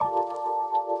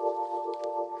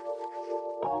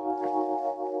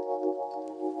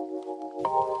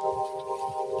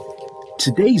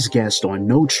Today's guest on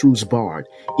No Truths Barred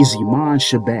is Iman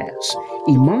Shabazz.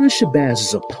 Iman Shabazz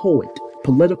is a poet,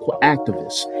 political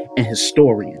activist, and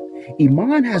historian.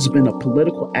 Iman has been a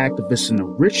political activist in the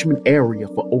Richmond area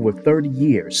for over 30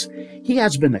 years. He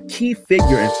has been a key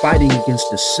figure in fighting against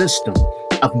the system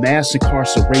of mass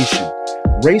incarceration,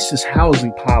 racist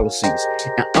housing policies,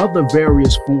 and other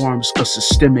various forms of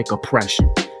systemic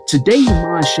oppression. Today,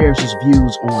 Iman shares his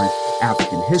views on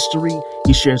African history.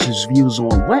 He shares his views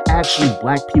on what actually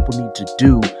Black people need to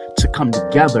do to come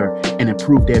together and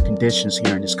improve their conditions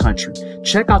here in this country.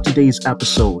 Check out today's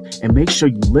episode and make sure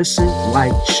you listen,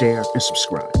 like, share, and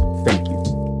subscribe. Thank you.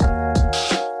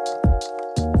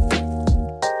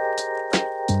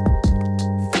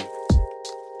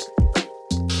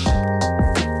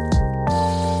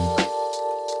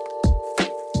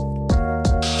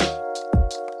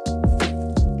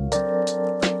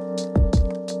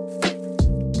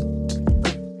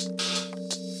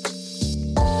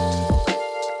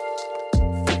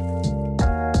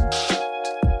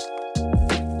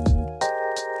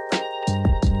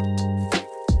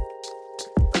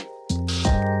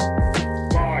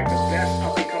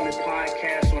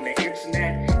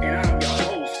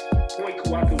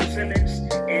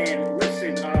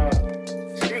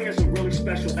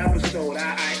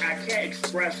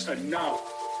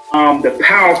 The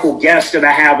powerful guest that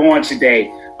I have on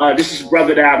today. This is a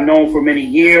brother that I've known for many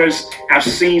years. I've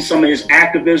seen some of his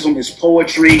activism, his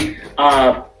poetry,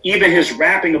 even his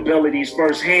rapping abilities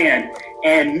firsthand,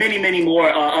 and many, many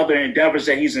more other endeavors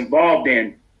that he's involved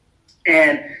in.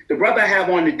 And the brother I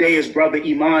have on today is brother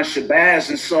Iman Shabazz.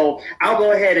 And so I'll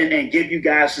go ahead and give you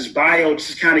guys his bio,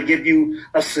 just to kind of give you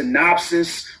a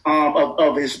synopsis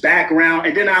of his background.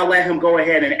 And then I'll let him go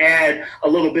ahead and add a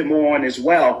little bit more on as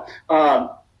well.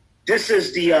 This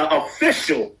is the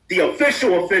official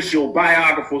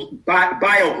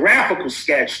biographical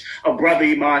sketch of Brother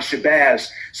Iman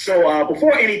Shabazz. So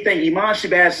before anything, Iman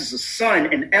Shabazz is a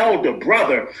son, an elder,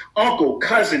 brother, uncle,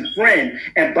 cousin, friend,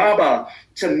 and baba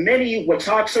to many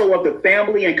Watoto of the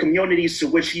family and communities to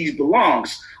which he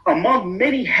belongs. Among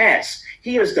many hats,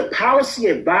 he is the policy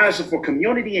advisor for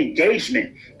community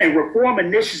engagement and reform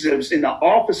initiatives in the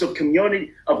Office of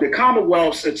the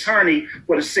Commonwealth's Attorney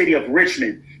for the City of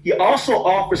Richmond. He also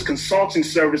offers consulting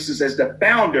services as the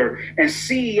founder and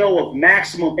CEO of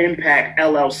Maximum Impact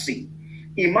LLC.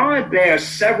 Iman bears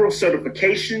several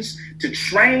certifications to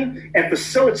train and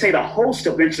facilitate a host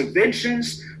of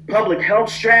interventions, public health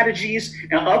strategies,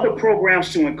 and other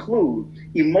programs to include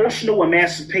emotional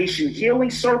emancipation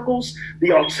healing circles,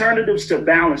 the Alternatives to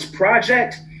Violence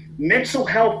Project, mental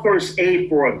health first aid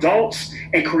for adults,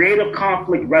 and creative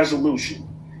conflict resolution.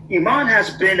 Iman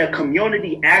has been a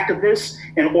community activist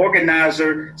and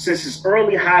organizer since his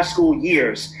early high school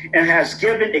years and has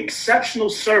given exceptional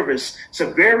service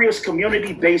to various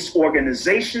community-based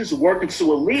organizations working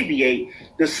to alleviate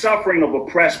the suffering of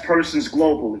oppressed persons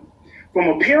globally. From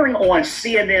appearing on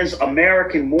CNN's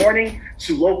American Morning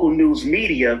to local news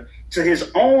media to his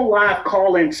own live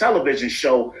call-in television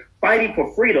show, Fighting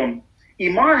for Freedom,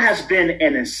 Iman has been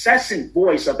an incessant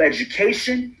voice of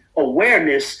education,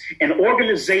 awareness, and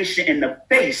organization in the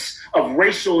face of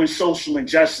racial and social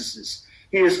injustices.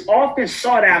 He is often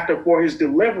sought after for his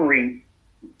delivering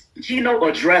keynote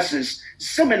addresses,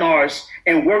 seminars,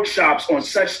 and workshops on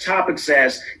such topics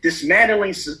as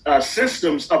dismantling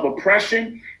systems of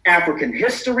oppression, African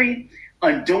history,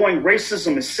 undoing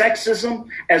racism and sexism,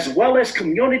 as well as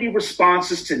community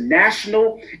responses to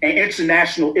national and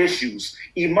international issues.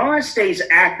 Iman stays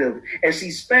active as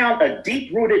he's found a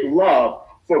deep-rooted love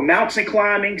for mountain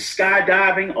climbing,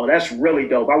 skydiving. Oh, that's really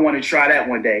dope. I want to try that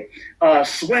one day.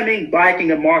 Swimming,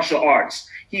 biking, and martial arts.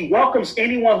 He welcomes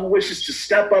anyone who wishes to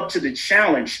step up to the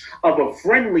challenge of a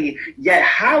friendly yet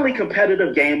highly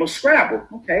competitive game of Scrabble.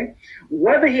 Okay,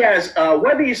 whether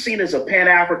he's seen as a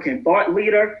Pan-African thought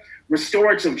leader,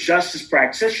 restorative justice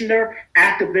practitioner,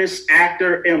 activist,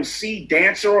 actor, MC,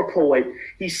 dancer, or poet,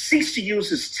 he seeks to use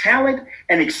his talent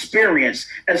and experience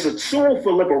as a tool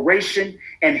for liberation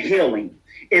and healing.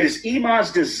 It is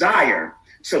Iman's desire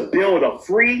to build a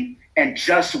free and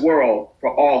just world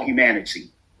for all humanity.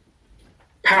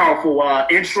 Powerful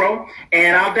intro,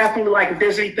 and I'll definitely if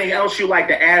there's anything else you'd like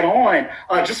to add on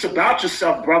just about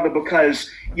yourself, brother, because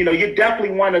you're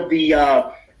definitely one of the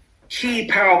key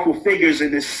powerful figures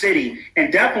in this city,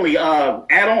 and definitely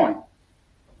add on.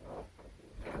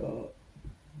 Well,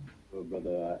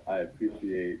 brother, I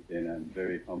appreciate and I'm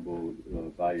very humbled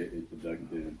by your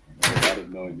introduction. If I'd have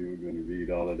known you were going to read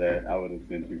all of that, I would have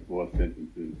sent you 4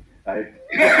 sentences. I think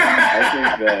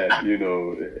that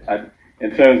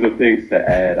In terms of things to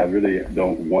add, I really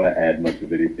don't want to add much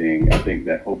of anything. I think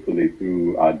that hopefully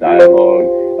through our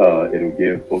dialogue, it'll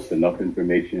give folks enough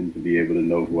information to be able to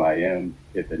know who I am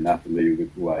if they're not familiar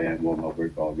with who I am or my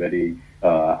work already.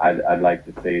 I'd like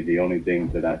to say the only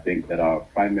things that I think that are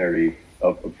of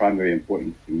primary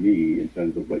importance to me in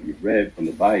terms of what you've read from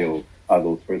the bio are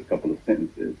those first couple of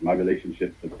sentences. My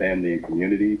relationships to family and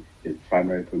community is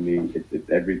primary for me. It's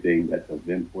everything that's of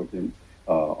importance.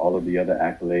 All of the other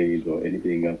accolades or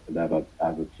anything else that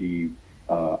I've achieved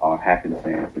are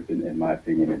happenstance, in my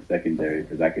opinion, and secondary,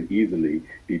 because I could easily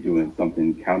be doing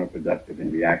something counterproductive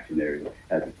and reactionary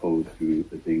as opposed to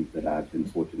the things that I've been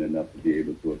fortunate enough to be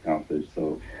able to accomplish.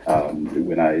 So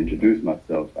when I introduce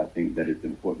myself, I think that it's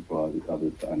important for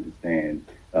others to understand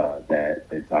that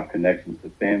it's our connections to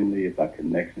family, it's our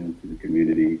connections to the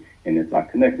community, and it's our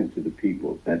connections to the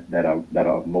people that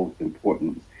are of most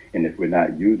importance. And if we're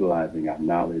not utilizing our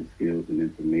knowledge, skills, and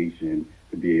information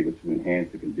to be able to enhance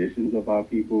the conditions of our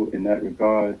people in that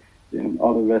regard, then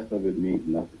all the rest of it means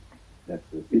nothing. That's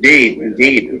Indeed.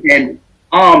 And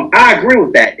I agree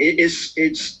with that.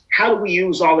 It's how do we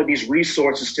use all of these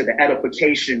resources to the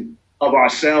edification of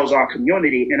ourselves, our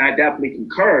community, and I definitely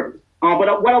concur.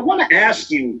 But what I want to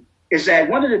ask you is that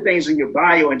one of the things in your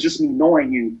bio, and just me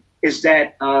knowing you, is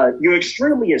that you're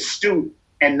extremely astute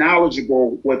and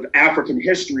knowledgeable with African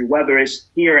history, whether it's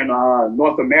here in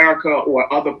North America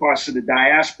or other parts of the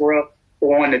diaspora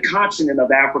or on the continent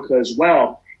of Africa as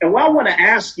well. And what I want to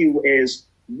ask you is,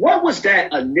 what was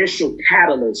that initial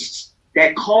catalyst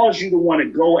that caused you to want to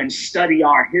go and study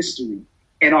our history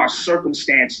and our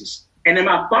circumstances? And then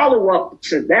my follow-up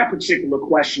to that particular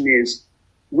question is,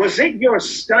 was it your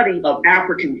study of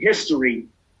African history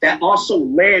that also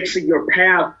led to your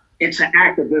path into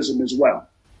activism as well?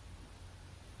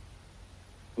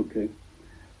 Okay,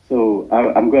 so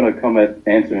I'm going to come at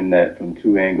answering that from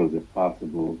two angles, if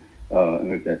possible,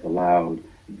 and if that's allowed.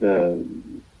 The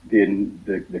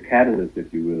catalyst,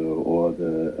 if you will, or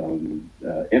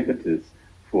the impetus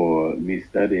for me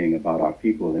studying about our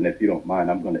people, and if you don't mind,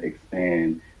 I'm going to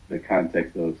expand the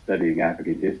context of studying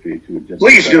African history to just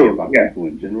Please study do. about Yeah. people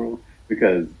in general,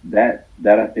 because that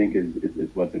I think is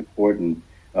what's important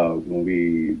when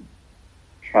we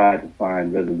try to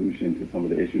find resolution to some of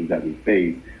the issues that we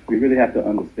face. We really have to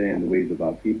understand the ways of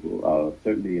our people,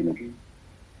 certainly in the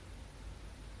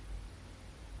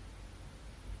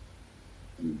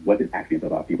what is actions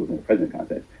of our people in the present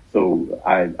context. So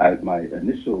my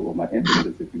initial, or my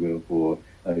emphasis, if you will, for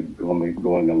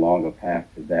going along a path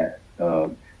to that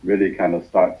really kind of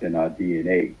starts in our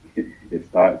DNA. It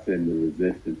starts in the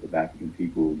resistance of African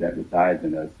people that resides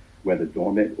in us, whether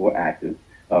dormant or active.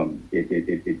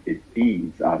 It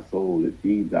feeds our soul, it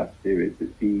feeds our spirits,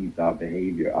 it feeds our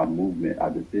behavior, our movement, our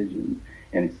decisions.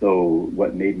 And so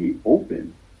what made me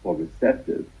open or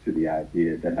receptive to the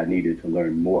idea that I needed to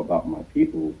learn more about my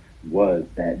people was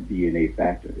that DNA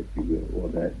factor, if you will, or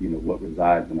that, what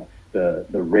resides in the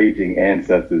raging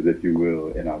ancestors, if you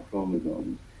will, in our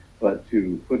chromosomes. But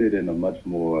to put it in a much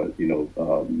more,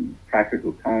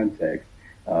 practical context,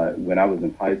 when I was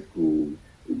in high school,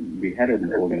 we had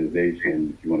an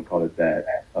organization, if you want to call it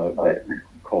that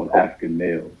called African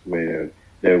Males, where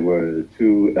there were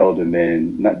two elder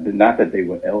men, not that they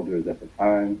were elders at the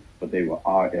time, but they were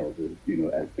our elders,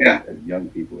 as young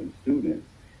people and students,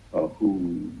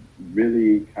 who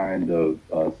really kind of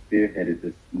spearheaded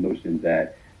this notion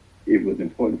that it was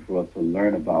important for us to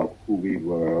learn about who we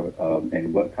were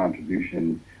and what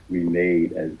contributions we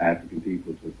made as African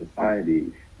people to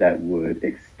society that would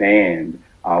expand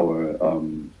our,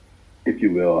 if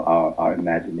you will, our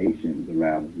imaginations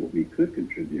around what we could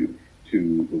contribute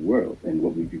to the world and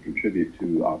what we could contribute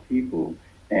to our people.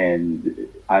 And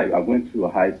I went to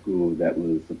a high school that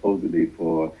was supposedly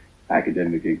for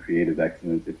academic and creative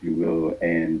excellence, if you will.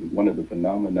 And one of the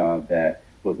phenomena that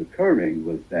was occurring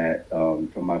was that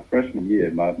from my freshman year,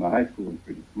 my high school was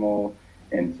pretty small.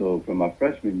 And so from my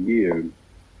freshman year,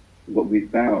 what we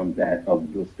found that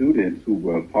of the students who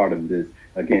were a part of this,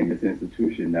 again, this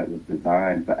institution that was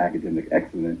designed for academic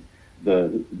excellence,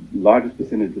 the largest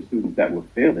percentage of students that were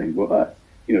failing were us,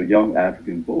 young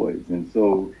African boys. And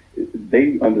so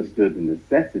they understood the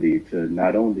necessity to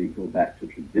not only go back to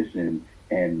tradition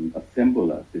and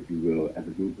assemble us, if you will, as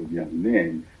a group of young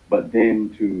men, but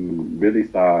then to really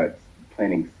start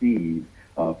planting seeds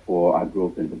for our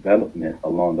growth and development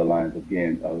along the lines,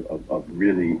 again, of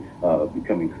really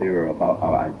becoming clearer about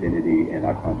our identity and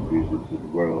our contributions to the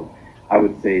world. I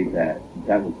would say that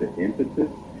was the impetus.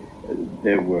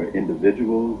 There were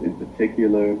individuals in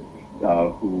particular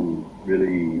who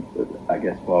really, I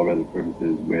guess for all other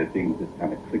purposes, where things just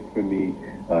kind of clicked for me,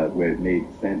 where it made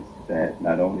sense that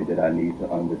not only did I need to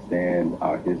understand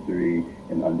our history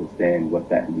and understand what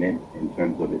that meant in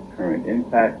terms of its current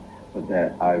impact, but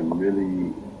that I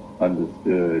really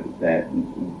understood that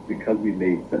because we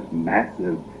made such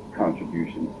massive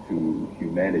contributions to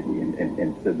humanity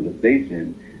and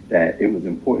civilization, that it was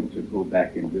important to go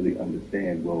back and really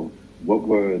understand, well, what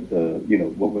were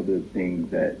the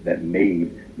things that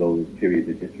made those periods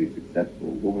of history successful?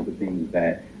 What were the things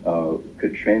that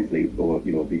could translate or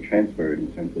be transferred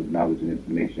in terms of knowledge and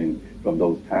information from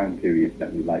those time periods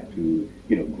that we like to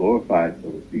glorify,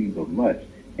 so to speak, so much,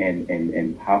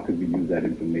 and how could we use that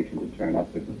information to turn our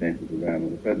circumstances around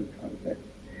in the present context?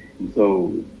 And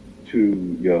so, to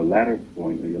your latter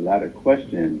point or your latter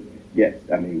question, yes,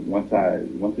 I mean,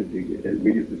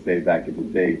 we used to say back in the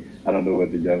day, I don't know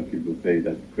what the young people say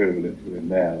that's equivalent to it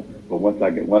now, but once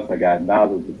I got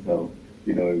knowledge of self,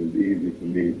 it was easy for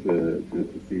me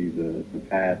to see the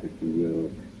path, if you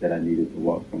will, that I needed to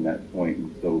walk from that point.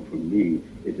 And so for me,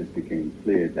 it just became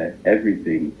clear that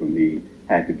everything for me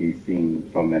had to be seen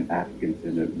from an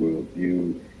African-centered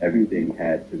worldview. Everything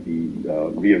had to be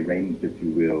rearranged, if you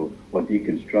will, or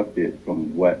deconstructed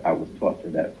from what I was taught to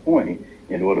that point,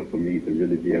 in order for me to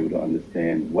really be able to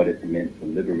understand what it meant to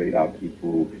liberate our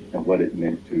people and what it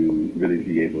meant to really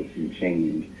be able to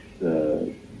change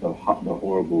the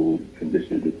horrible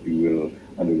conditions, if you will,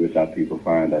 under which our people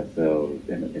find ourselves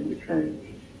in the current.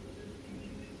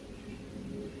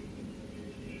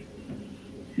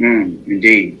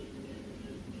 Indeed.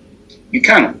 You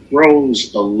kind of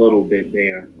froze a little bit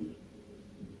there.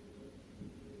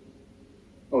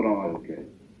 Hold on.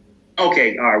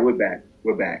 Okay. All right.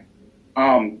 We're back.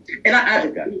 And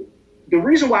the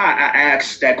reason why I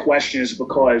asked that question is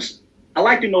because I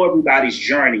like to know everybody's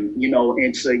journey,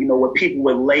 into, what people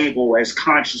would label as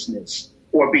consciousness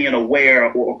or being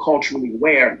aware or culturally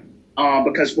aware.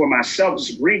 Because for myself,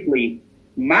 just briefly,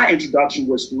 my introduction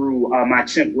was through my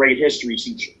 10th grade history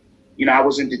teacher. I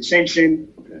was in detention,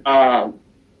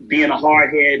 being a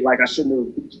hardhead, like I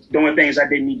shouldn't have, doing things I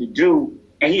didn't need to do.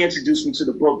 And he introduced me to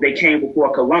the book, They Came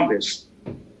Before Columbus.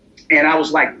 And I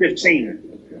was like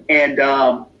 15. And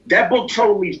that book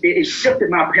totally, it shifted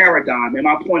my paradigm and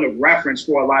my point of reference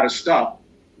for a lot of stuff.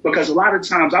 Because a lot of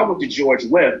times I went to George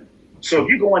Wythe. So if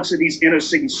you go into these inner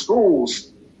city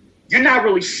schools, you're not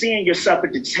really seeing yourself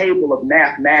at the table of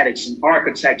mathematics and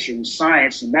architecture and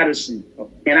science and medicine.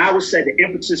 And I would say the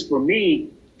impetus for me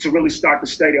to really start to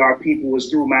study our people was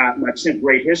through my 10th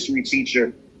grade history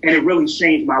teacher. And it really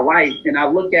changed my life. And I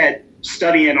look at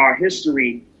studying our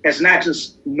history as not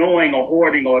just knowing or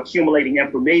hoarding or accumulating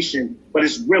information, but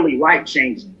it's really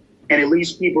life-changing. And it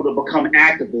leads people to become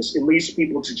activists. It leads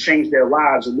people to change their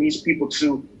lives. It leads people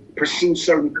to pursue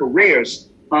certain careers.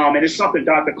 And it's something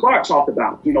Dr. Clark talked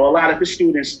about. A lot of his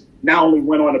students not only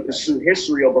went on to pursue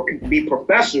history or be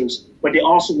professors, but they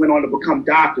also went on to become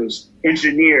doctors,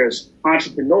 engineers,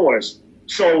 entrepreneurs.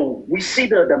 So we see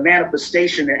the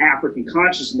manifestation in African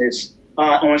consciousness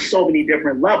on so many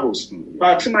different levels.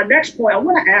 To my next point, I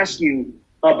want to ask you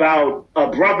about a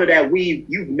brother that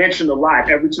you've mentioned a lot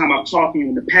every time I've talked to you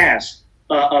in the past,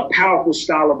 a powerful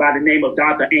scholar by the name of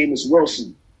Dr. Amos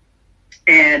Wilson.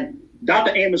 And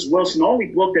Dr. Amos Wilson, the only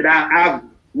book that I've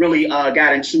really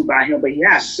got into by him, but he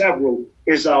has several,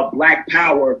 is Black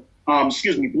Power,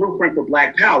 Blueprint for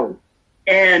Black Power.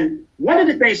 And one of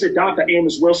the things that Dr.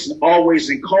 Amos Wilson always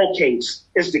inculcates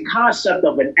is the concept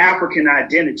of an African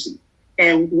identity.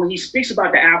 And when he speaks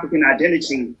about the African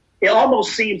identity, it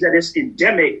almost seems that it's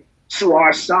endemic to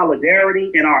our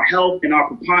solidarity and our health and our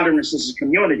preponderance as a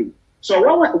community. So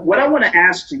what I want to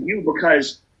ask to you,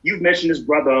 because you've mentioned this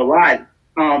brother a lot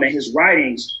in his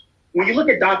writings, when you look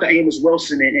at Dr. Amos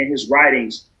Wilson and his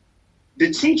writings,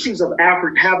 the teachings of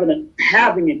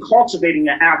having and cultivating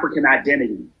an African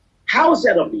identity, how is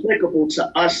that applicable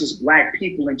to us as Black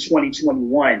people in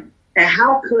 2021? And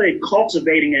how could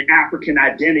cultivating an African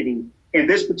identity in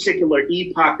this particular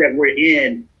epoch that we're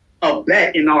in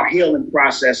abet in our healing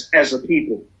process as a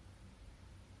people?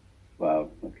 Wow.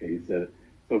 Okay.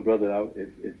 So brother,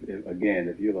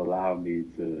 if you'll allow me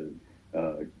to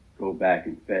go back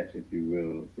and fetch, if you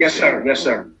will. Yes, sir. Yes,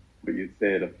 sir. But you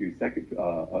said a few seconds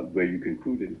where you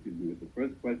concluded, with the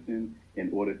first question, in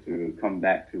order to come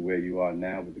back to where you are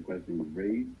now with the question you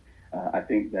raised. I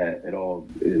think that it all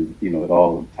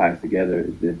ties together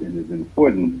and is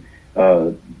important.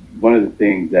 One of the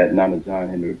things that Nana John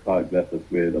Henry Clark left us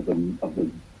with of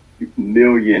the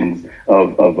millions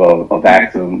of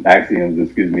axioms,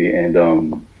 and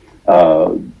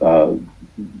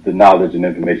the knowledge and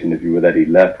information, if you will, that he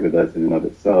left with us in and of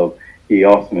itself. He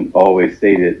also always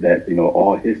stated that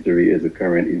all history is a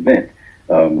current event.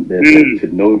 There's to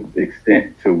no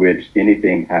extent to which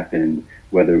anything happened,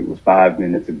 whether it was 5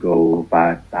 minutes ago,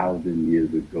 5,000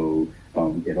 years ago,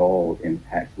 it all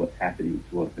impacts what's happening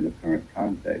to us in the current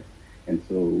context. And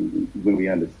so when we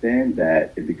understand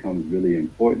that, it becomes really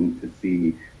important to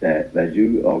see that, as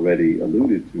you already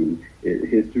alluded to,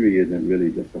 history isn't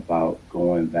really just about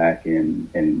going back and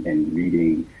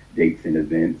reading dates and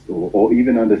events, or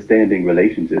even understanding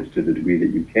relationships to the degree that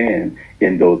you can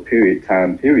in those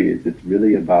time periods. It's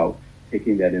really about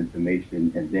taking that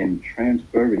information and then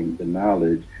transferring the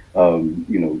knowledge,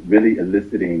 really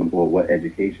eliciting or what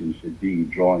education should be,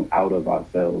 drawing out of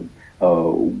ourselves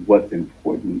what's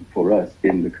important for us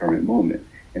in the current moment.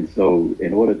 And so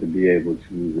in order to be able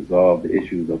to resolve the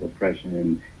issues of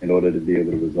oppression, in order to be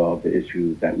able to resolve the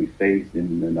issues that we face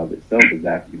in and of itself as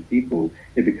African people,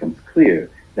 it becomes clear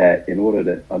that in order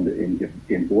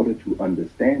to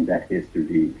understand that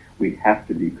history, we have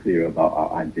to be clear about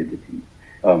our identities.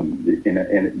 And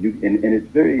it's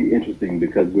very interesting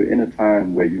because we're in a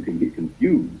time where you can get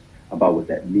confused about what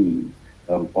that means.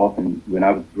 Often, when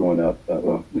I was growing up,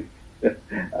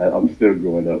 I'm still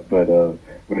growing up, but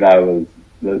when I was,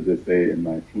 let's just say, in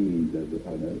my teens as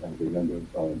a younger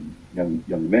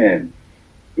young man,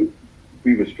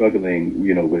 we were struggling,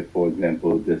 with, for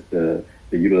example, just the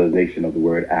utilization of the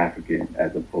word African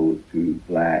as opposed to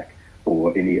Black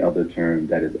or any other term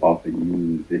that is often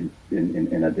used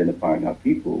in identifying our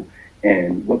people.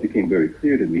 And what became very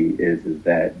clear to me is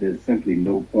that there's simply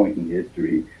no point in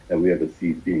history that we ever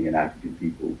cease being an African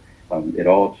people. It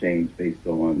all changed based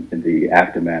on the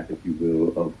aftermath, if you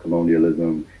will, of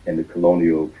colonialism and the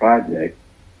colonial project,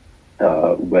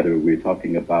 whether we're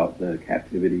talking about the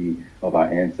captivity of our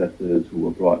ancestors who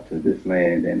were brought to this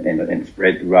land and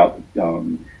spread throughout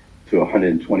to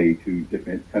 122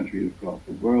 different countries across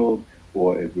the world,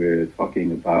 or if we're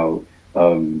talking about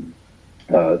the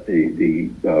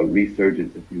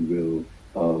resurgence, if you will,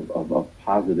 of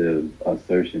positive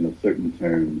assertion of certain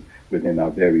terms within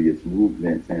our various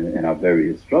movements and our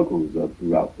various struggles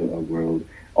throughout the world.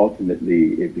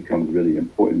 Ultimately, it becomes really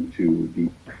important to be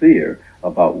clear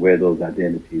about where those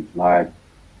identities lie.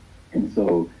 And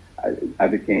so I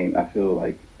feel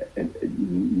like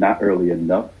not early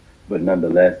enough, but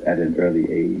nonetheless at an early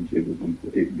age,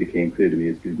 it became clear to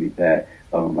me, that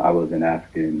I was an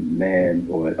African man,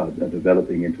 or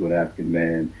developing into an African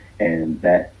man, and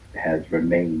that has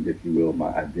remained, if you will,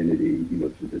 my identity,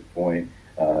 to this point.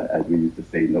 As we used to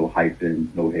say, no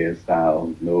hyphens, no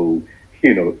hairstyles, no,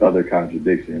 other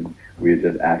contradictions. We're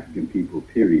just African people,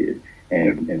 period.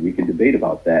 And we can debate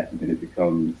about that when it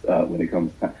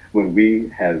comes time, when we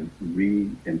have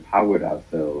re-empowered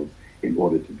ourselves in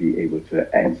order to be able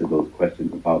to answer those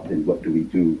questions about then what do we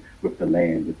do with the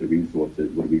land, with the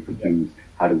resources, what do we produce,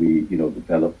 how do we,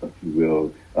 develop, if you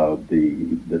will,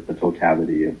 the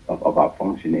totality of our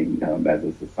functioning as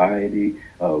a society.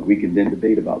 We can then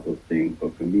debate about those things,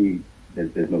 but for me,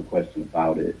 there's no question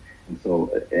about it. And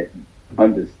so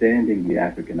understanding the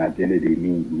African identity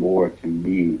means more to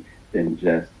me than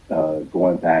just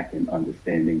going back and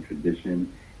understanding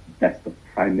tradition. That's the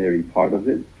primary part of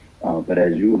it. But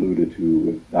as you alluded to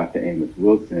with Dr. Amos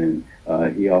Wilson,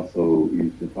 he also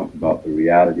used to talk about the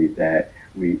reality that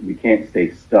we can't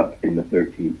stay stuck in the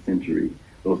 13th century.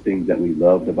 Those things that we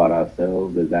loved about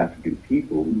ourselves as African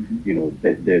people,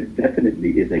 that there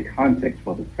definitely is a context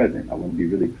for the present. I want to be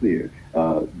really clear.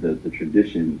 The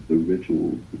traditions, the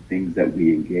rituals, the things that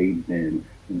we engaged in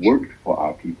worked for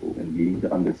our people, and we need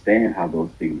to understand how those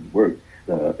things work.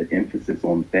 The emphasis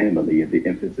on family and the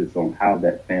emphasis on how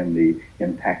that family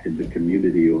impacted the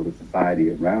community or the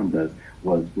society around us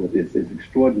is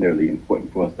extraordinarily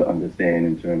important for us to understand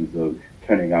in terms of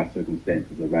turning our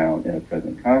circumstances around in a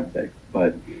present context.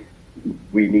 But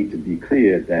we need to be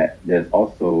clear that there's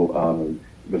also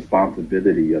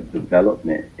responsibility of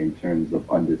development in terms of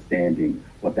understanding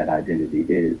what that identity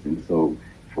is. And so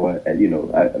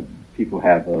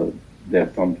there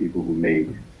are some people who may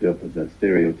still possess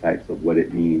stereotypes of what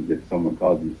it means if someone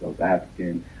calls themselves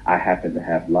African. I happen to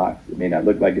have locks. It may not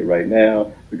look like it right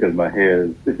now because my hair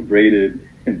is braided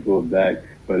and pulled back,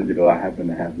 but I happen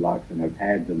to have locks and I've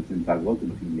had them since I was a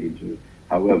teenager.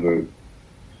 However,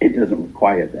 it doesn't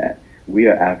require that. We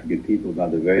are African people by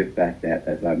the very fact that,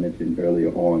 as I mentioned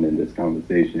earlier on in this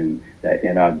conversation, that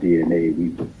in our DNA we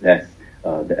possess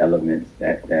the elements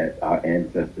that our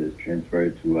ancestors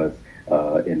transferred to us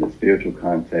in the spiritual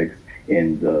context,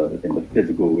 in the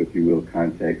physical, if you will,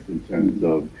 context, in terms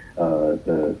of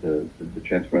the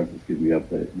transference, of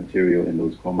the material in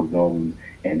those chromosomes,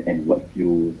 and what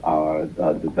fuels our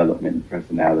development,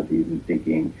 personalities, and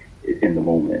thinking in the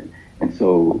moment. And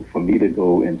so for me to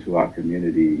go into our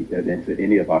community, into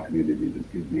any of our communities,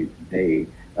 excuse me, today,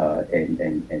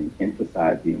 and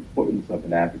emphasize the importance of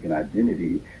an African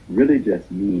identity really just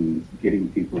means getting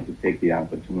people to take the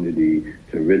opportunity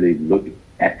to really look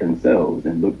at themselves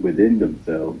and look within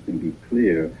themselves and be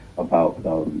clear about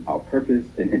our purpose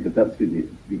and develop, excuse me,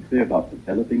 be clear about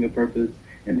developing a purpose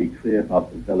and be clear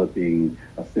about developing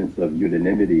a sense of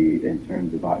unanimity in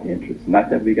terms of our interests. Not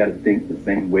that we got to think the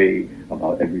same way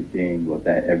about everything, or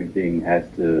that everything has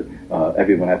to,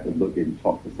 everyone has to look and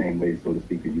talk the same way, so to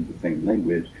speak, or use the same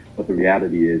language. But the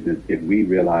reality is if we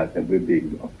realize that we're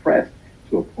being oppressed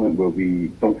to a point where we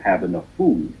don't have enough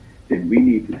food, then we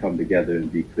need to come together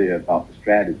and be clear about the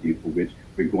strategy for which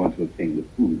we're going to obtain the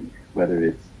food, whether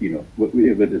it's,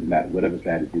 it doesn't matter, whatever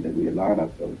strategy that we align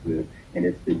ourselves with. And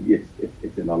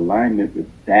it's in alignment with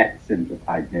that sense of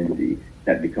identity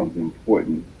that becomes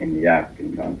important in the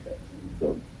African context.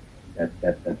 So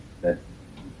that's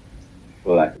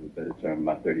for lack of a better term,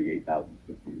 my 38,000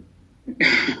 foot view.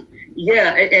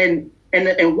 Yeah, and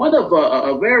one of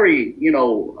a very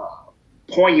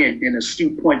poignant and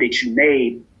astute point that you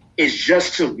made is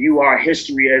just to view our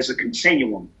history as a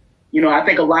continuum. I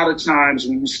think a lot of times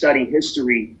when you study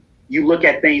history, you look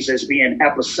at things as being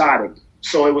episodic.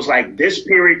 So it was like this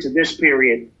period to this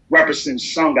period represents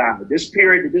Songhai, this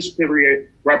period to this period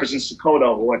represents Dakota,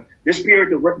 or this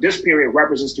period to this period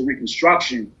represents the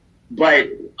Reconstruction. But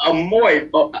a more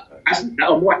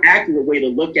accurate way to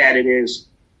look at it is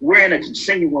we're in a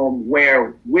continuum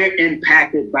where we're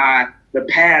impacted by the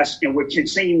past and we're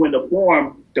continuing to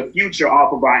form the future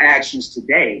off of our actions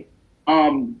today.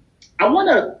 I want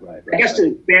to, I guess,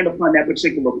 to expand upon that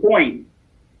particular point.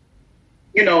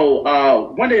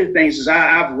 One of the things is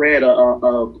I've read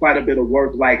quite a bit of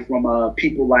work, like from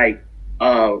people like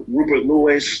Rupert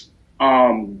Lewis,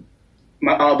 my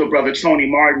other brother Tony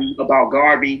Martin, about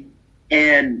Garvey,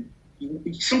 and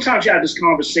sometimes you have this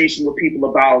conversation with people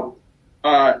about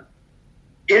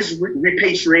is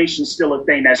repatriation still a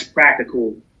thing that's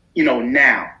practical,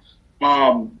 now?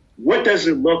 What does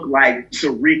it look like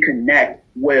to reconnect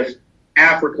with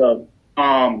Africa,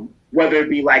 whether it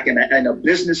be like in a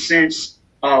business sense,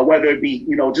 whether it be,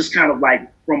 just kind of like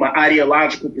from an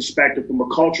ideological perspective, from a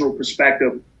cultural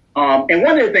perspective. And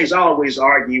one of the things I always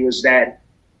argue is that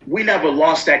we never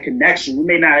lost that connection. We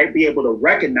may not be able to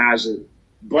recognize it,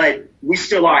 but we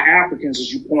still are Africans,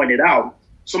 as you pointed out.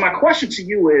 So my question to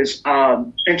you is,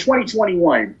 in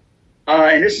 2021,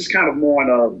 and this is kind of more on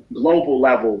a global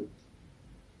level,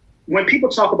 when people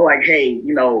talk about like, hey,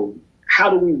 how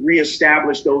do we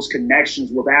reestablish those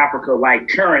connections with Africa, like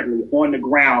currently on the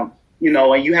ground,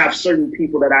 and you have certain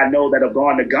people that I know that have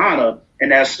gone to Ghana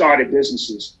and that have started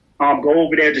businesses, go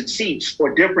over there to teach,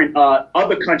 or different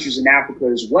other countries in Africa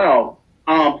as well.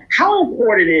 How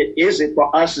important is it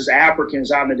for us as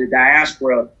Africans out in the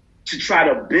diaspora to try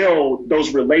to build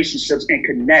those relationships and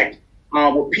connect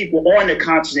with people on the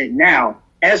continent now,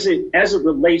 as it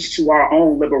relates to our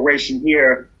own liberation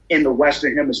here in the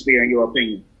Western Hemisphere, in your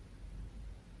opinion?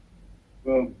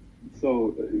 Well,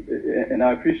 so, and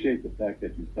I appreciate the fact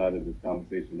that you started this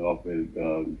conversation off with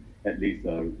at least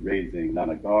raising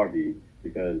Nana Garvey,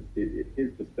 because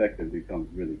his perspective becomes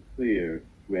really clear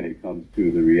when it comes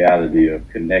to the reality of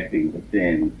connecting the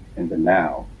then and the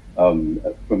now.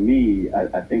 For me,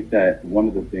 I think that one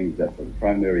of the things that's of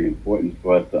primary importance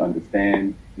for us to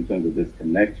understand in terms of this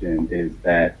connection is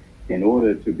that in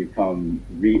order to become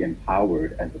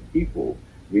re-empowered as a people,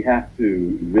 we have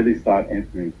to really start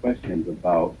answering questions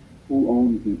about who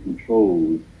owns and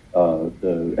controls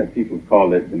as people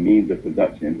call it, the means of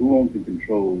production, who owns and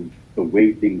controls the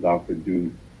way things are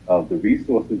produced, the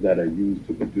resources that are used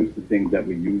to produce the things that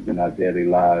we use in our daily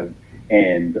lives,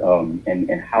 and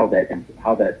how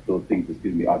those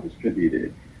things, are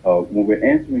distributed. When we're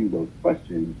answering those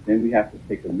questions, then we have to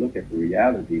take a look at the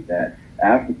reality that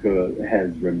Africa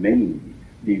has remained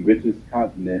the richest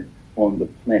continent on the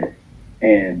planet.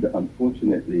 And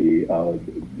unfortunately,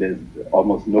 there's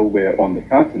almost nowhere on the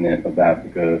continent of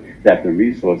Africa that the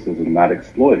resources are not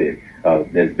exploited.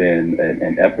 There's been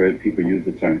an effort, people use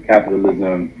the term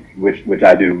capitalism, which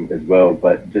I do as well,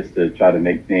 but just to try to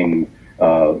make things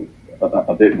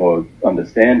a bit more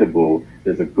understandable,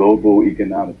 there's a global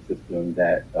economic system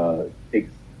that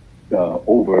takes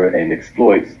over and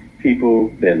exploits people,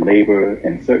 their labor,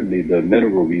 and certainly the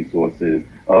mineral resources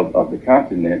of the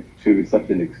continent to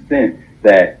such an extent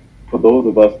that for those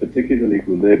of us, particularly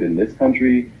who live in this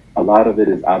country, a lot of it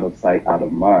is out of sight, out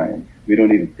of mind. We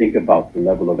don't even think about the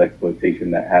level of exploitation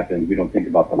that happens. We don't think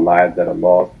about the lives that are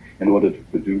lost. in order to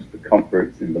produce the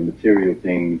comforts and the material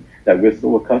things that we're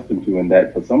so accustomed to, and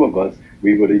that for some of us,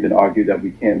 we would even argue that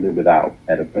we can't live without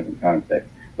at a present context.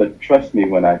 But trust me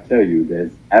when I tell you,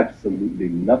 there's absolutely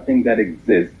nothing that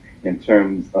exists in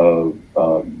terms of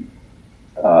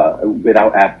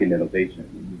without African innovation.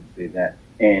 You need to say that.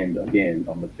 And again,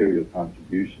 a material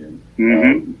contribution,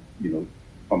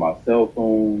 from our cell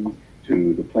phones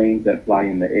to the planes that fly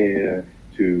in the air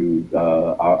to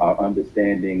our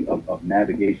understanding of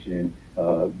navigation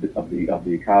of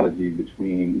the ecology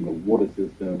between water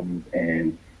systems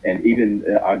and even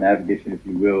our navigation, if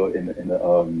you will, in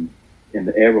the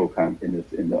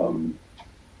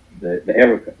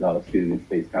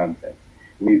space context.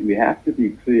 We have to be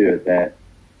clear that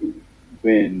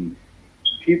when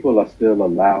people are still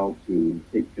allowed to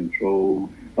take control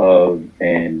of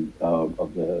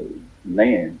the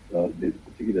land,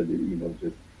 particularly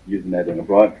just using that in a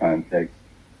broad context,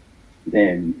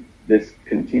 then this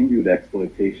continued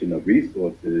exploitation of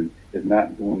resources is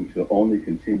not going to only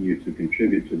continue to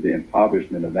contribute to the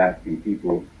impoverishment of African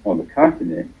people on the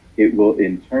continent. It will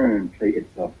in turn play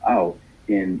itself out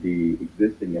in the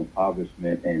existing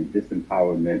impoverishment and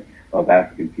disempowerment of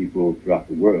African people throughout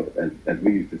the world. As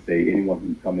we used to say, anyone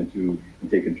who come into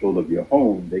and take control of your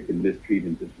home, they can mistreat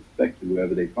and disrespect you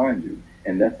wherever they find you.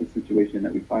 And that's the situation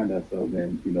that we find ourselves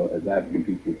in, as African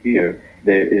people here.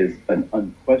 There is an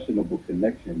unquestionable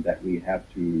connection that we have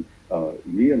to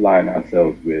realign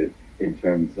ourselves with in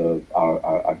terms of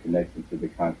our connection to the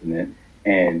continent.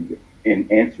 And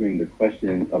in answering the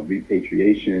question of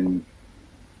repatriation,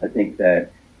 I think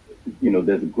that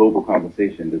there's a global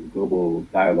conversation, there's a global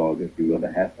dialogue, if you will,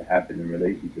 that has to happen in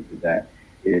relationship to that.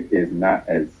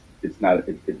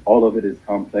 All of it is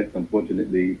complex,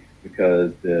 unfortunately,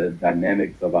 because the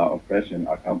dynamics of our oppression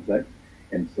are complex.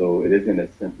 And so it isn't as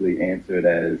simply answered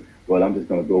as, well, I'm just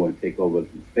going to go and take over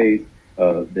some space.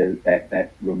 There's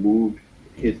that removed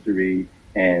history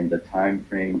and the time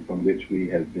frame from which we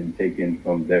have been taken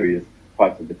from various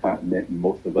parts of the continent, and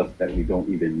most of us that we don't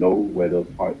even know where those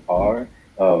parts are,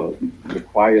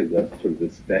 requires us to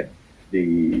respect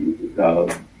the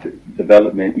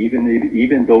development,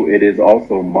 even though it is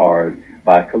also marred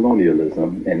by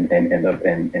colonialism and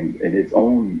its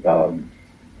own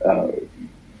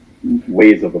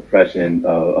ways of oppression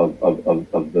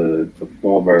of the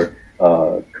former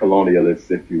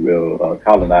colonialists, if you will,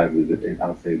 colonizers,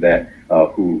 I'll say that,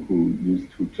 who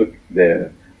took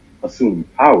their assumed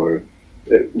power.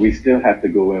 We still have to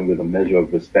go in with a measure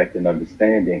of respect and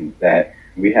understanding that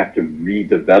we have to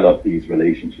redevelop these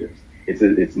relationships. It's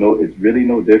really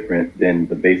no different than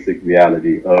the basic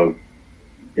reality of,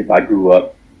 if I grew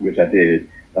up, which I did,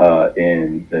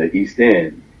 in the East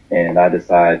End, and I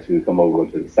decide to come over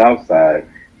to the South Side,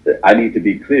 I need to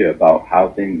be clear about how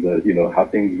things how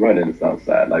things run in the South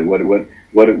Side. Like what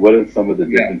are some of the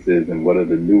differences and what are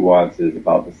the nuances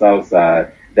about the South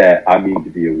Side that I need to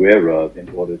be aware of in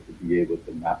order to be able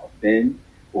to not offend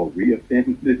or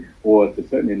re-offend, or to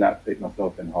certainly not put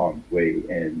myself in harm's way.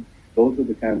 And those are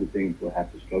the kinds of things we'll have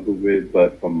to struggle with.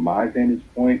 But from my vantage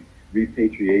point,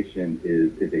 repatriation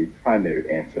is a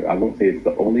primary answer. I won't say it's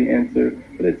the only answer,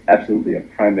 but it's absolutely a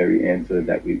primary answer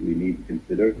that we need to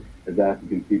consider as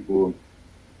African people,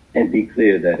 and be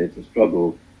clear that it's a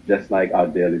struggle just like our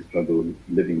daily struggle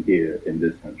living here in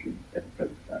this country at the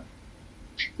present time.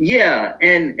 Yeah,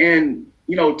 and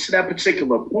to that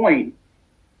particular point,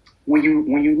 when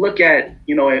you look at,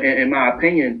 in my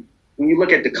opinion, when you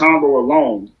look at the Congo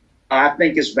alone, I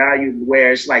think it's valued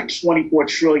where it's like $24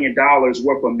 trillion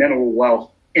worth of mineral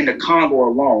wealth in the Congo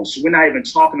alone. So we're not even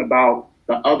talking about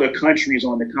the other countries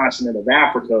on the continent of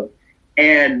Africa.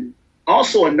 And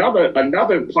also another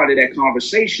part of that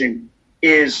conversation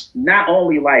is not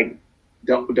only like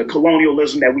the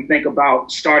colonialism that we think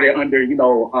about started under,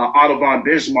 Otto von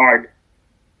Bismarck,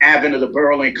 advent of the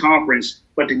Berlin Conference,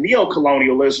 but the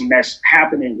neo-colonialism that's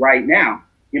happening right now.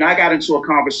 I got into a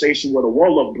conversation with a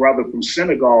Wolof brother from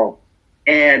Senegal,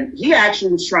 and he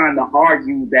actually was trying to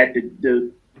argue that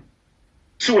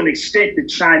to an extent, the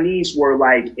Chinese were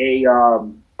like a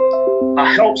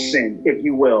help sin, if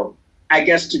you will, I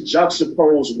guess, to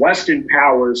juxtapose Western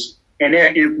powers and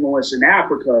their influence in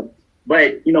Africa.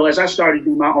 But, as I started to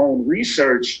do my own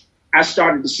research, I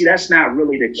started to see that's not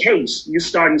really the case. You're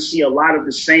starting to see a lot of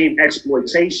the same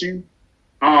exploitation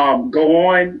go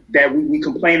on that we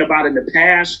complained about in the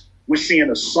past. We're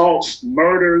seeing assaults,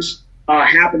 murders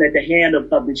happen at the hand of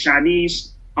the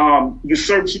Chinese,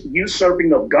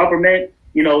 usurping of government.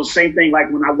 Same thing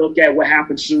like when I look at what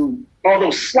happened to,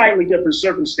 although slightly different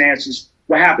circumstances,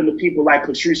 what happened to people like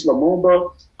Patrice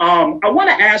Lumumba. I want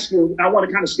to ask you, I want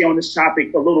to kind of stay on this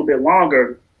topic a little bit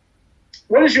longer.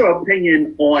 what is your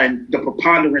opinion on the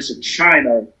preponderance of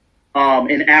China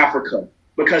in Africa?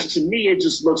 Because to me, it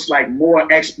just looks like more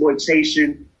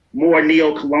exploitation, more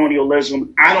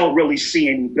neo-colonialism. I don't really see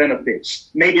any benefits.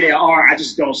 Maybe there are, I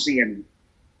just don't see any.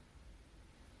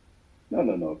 No,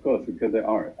 of course, because there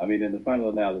aren't. I mean, in the final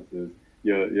analysis,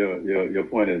 your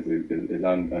point is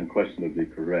unquestionably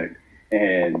correct.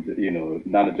 And, you know,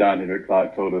 Nana John Henrik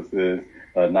Clark told us this,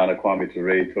 Nana Kwame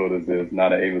Ture told us this,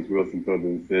 Nana Amos Wilson told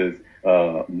us this,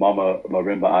 Mama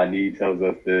Marimba Ani tells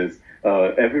us this.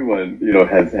 Everyone, you know,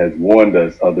 has warned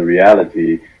us of the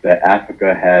reality that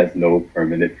Africa has no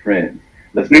permanent friends.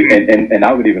 And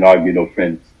I would even argue no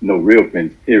friends, no real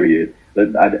friends, period.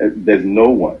 There's no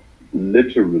one,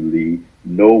 literally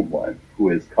no one, who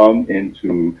has come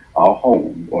into our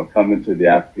home or come into the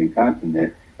African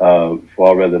continent for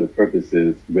all relative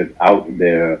purposes without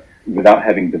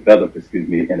having developed,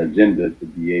 an agenda to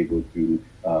be able to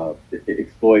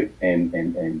exploit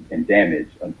and damage,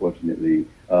 unfortunately,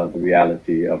 the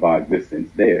reality of our existence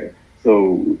there.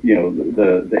 So, you know,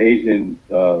 the Asian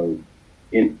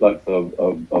influx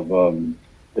of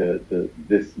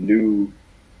this new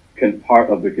part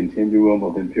of the continuum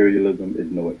of imperialism is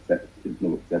no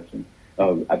exception.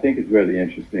 I think it's really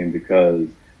interesting because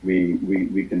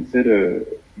we consider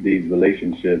these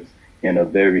relationships in a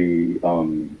very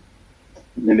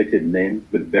limited lens,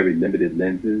 with very limited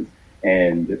lenses.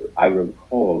 And I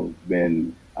recall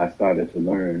when I started to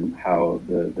learn how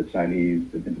the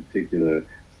Chinese, in particular,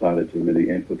 started to really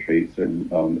infiltrate certain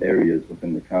areas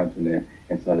within the continent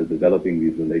and started developing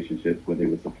these relationships where they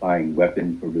were supplying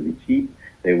weapons for really cheap.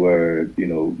 They were, you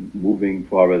know, moving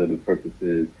for all relative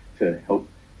purposes to help,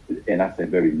 and I say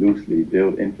very loosely,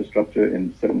 build infrastructure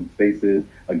in certain spaces,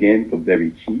 again, for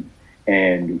very cheap.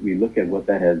 And we look at what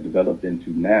that has developed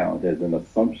into now. There's an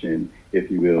assumption,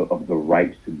 if you will, of the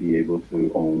right to be able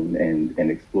to own and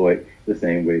exploit the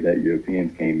same way that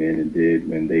Europeans came in and did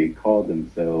when they called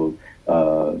themselves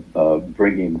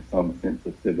bringing some sense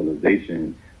of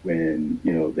civilization, when,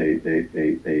 you know, they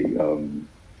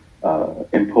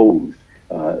imposed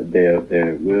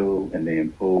their will, and they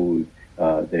imposed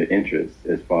their interests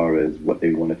as far as what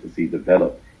they wanted to see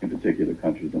develop in particular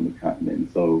countries on the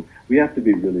continent. So we have to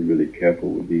be really, really careful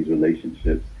with these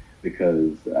relationships,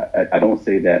 because I don't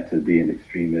say that to be an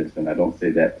extremist, and I don't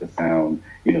say that to sound,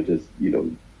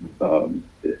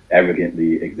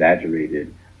 arrogantly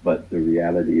exaggerated. But the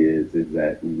reality is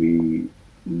that we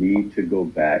need to go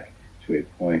back to a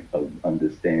point of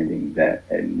understanding that,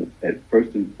 and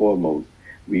first and foremost,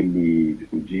 we need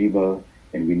Ujima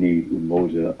and we need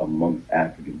Umoja amongst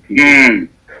African people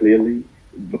clearly,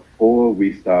 before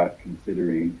we start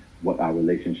considering what our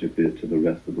relationship is to the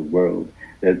rest of the world.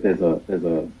 There's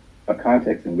a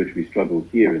context in which we struggle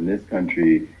here in this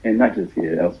country, and not just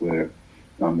here, elsewhere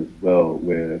as well,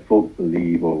 where folk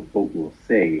believe, or folk will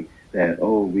say that,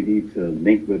 oh, we need to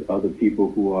link with other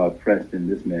people who are oppressed in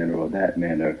this manner or that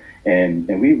manner. And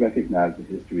we recognize the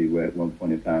history where at one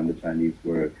point in time the Chinese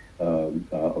were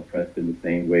oppressed in the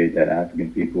same way that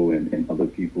African people and other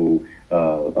people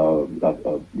of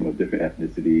different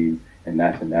ethnicities and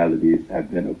nationalities have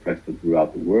been oppressed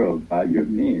throughout the world by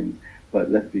Europeans.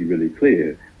 But let's be really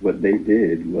clear, what they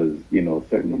did was,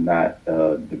 certainly not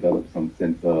develop some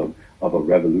sense of a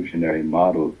revolutionary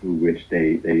model through which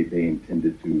they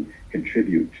intended to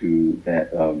contribute to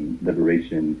that those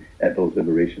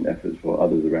liberation efforts for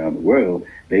others around the world.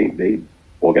 They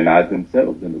organized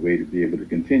themselves in a way to be able to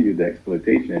continue the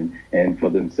exploitation, and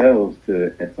for themselves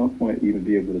to at some point even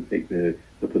be able to take the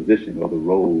position or the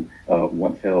role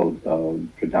once held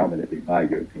predominantly by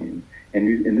Europeans.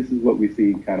 And this is what we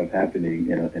see kind of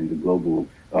happening in the global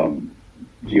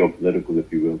geopolitical,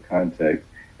 if you will, context.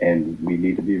 And we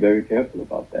need to be very careful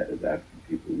about that as African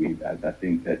people. I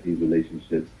think that these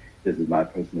relationships, this is my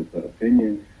personal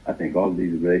opinion, I think all of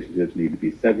these relationships need to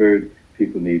be severed.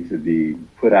 People need to be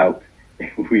put out.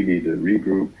 We need to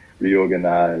regroup,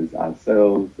 reorganize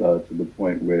ourselves to the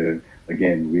point where,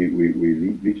 again, we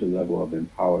reach a level of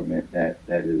empowerment that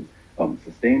is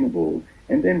sustainable.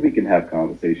 And then we can have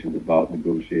conversations about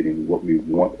negotiating what we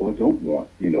want or don't want,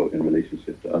 in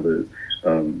relationship to others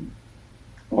on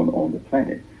the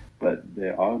planet. But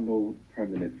there are no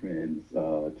permanent friends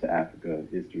to Africa.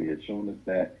 History has shown us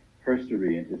that.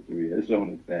 Herstory and history has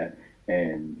shown us that.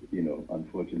 And,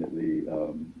 unfortunately,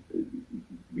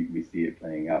 we see it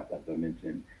playing out, as I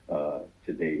mentioned,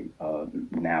 today,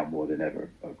 now more than ever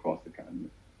across the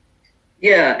continent.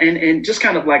 Yeah, and just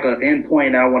kind of like an end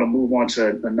point, I want to move on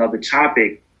to another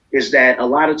topic, is that a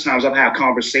lot of times I've had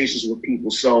conversations with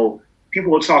people. So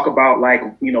people will talk about, like,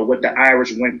 what the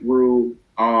Irish went through,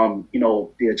 the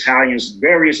Italians,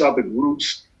 various other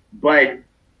groups. But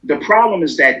The problem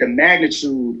is that the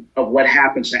magnitude of what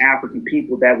happened to African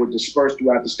people that were dispersed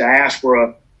throughout this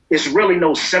diaspora is really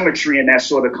no symmetry in that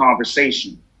sort of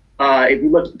conversation. If you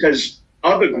look, because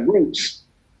other groups,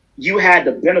 you had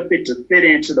the benefit to fit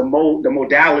into the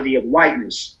modality of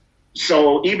whiteness.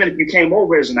 So even if you came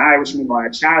over as an Irishman or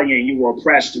Italian and you were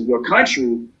oppressed in your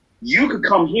country, you could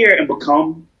come here and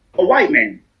become a white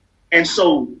man. And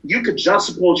so you could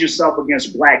juxtapose yourself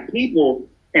against black people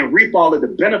and reap all of the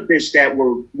benefits that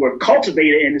were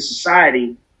cultivated in the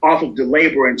society off of the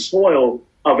labor and toil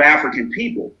of African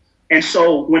people. And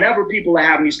so whenever people are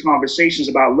having these conversations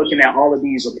about looking at all of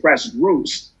these oppressed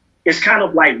groups, it's kind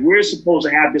of like we're supposed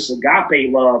to have this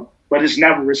agape love, but it's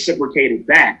never reciprocated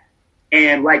back.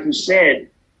 And like you said,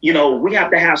 you know, we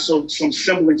have to have some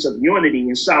semblance of unity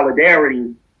and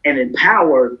solidarity and in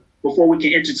power before we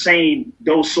can entertain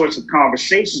those sorts of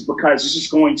conversations, because this is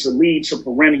going to lead to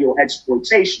perennial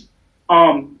exploitation.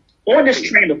 On this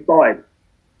train of thought,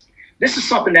 this is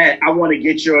something that I want to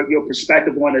get your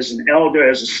perspective on as an elder,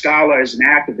 as a scholar, as an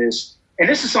activist. And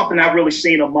this is something I've really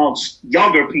seen amongst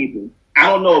younger people. I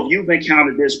don't know if you've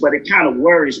encountered this, but it kind of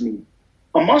worries me.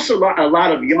 Amongst a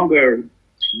lot of younger,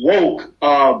 woke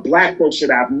black folks that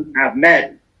I've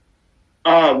met,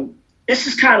 this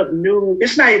is kind of new.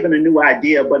 It's not even a new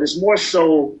idea, but it's more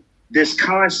so this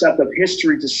concept of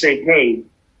history to say, hey,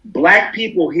 black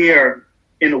people here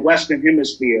in the Western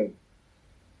Hemisphere,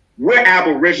 we're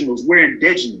aboriginals, we're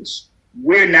indigenous,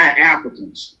 we're not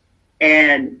Africans.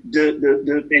 And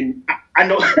and I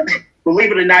know,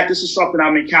 believe it or not, this is something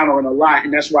I'm encountering a lot,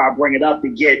 and that's why I bring it up to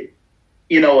get,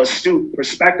 you know, astute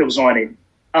perspectives on it.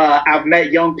 I've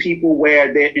met young people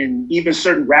where and even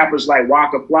certain rappers like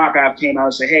Waka Flocka, I've came out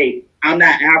and said, hey, I'm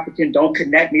not African, don't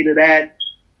connect me to that.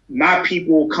 My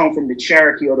people come from the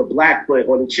Cherokee or the Blackfoot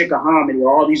or the Chickahominy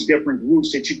or all these different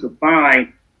groups that you could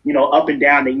find, you know, up and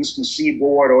down the Eastern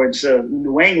Seaboard or into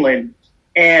New England.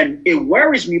 And it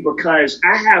worries me because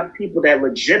I have people that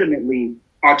legitimately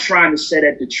are trying to say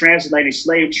that the transatlantic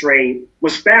slave trade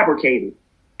was fabricated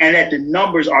and that the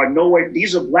numbers are nowhere.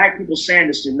 These are black people saying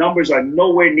this. The numbers are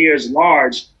nowhere near as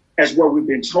large as what we've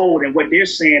been told. And what they're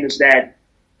saying is that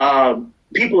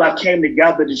people have came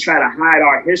together to try to hide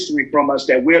our history from us,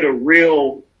 that we're the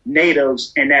real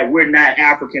natives and that we're not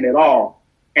African at all.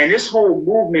 And this whole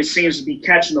movement seems to be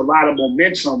catching a lot of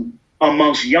momentum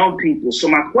amongst young people. So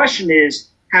my question is,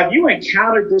 have you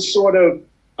encountered this sort of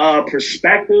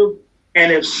perspective?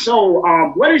 And if so,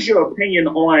 what is your opinion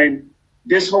on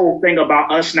this whole thing about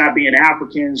us not being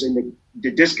Africans and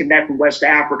the disconnect from West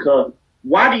Africa?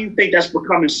 Why do you think that's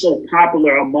becoming so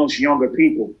popular amongst younger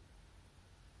people?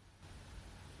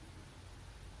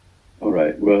 All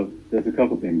right. Well, there's a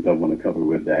couple things I want to cover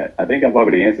with that. I think I've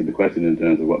already answered the question in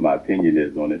terms of what my opinion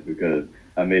is on it, because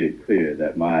I made it clear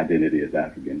that my identity is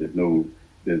African. There's no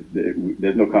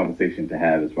conversation to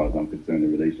have as far as I'm concerned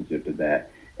in relationship to that.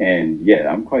 And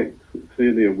yeah, I'm quite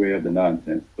clearly aware of the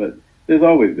nonsense, but there's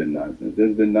always been nonsense.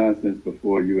 There's been nonsense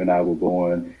before you and I were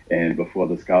born, and before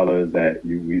the scholars that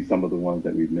some of the ones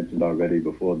that we've mentioned already,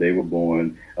 before they were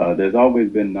born. There's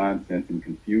always been nonsense and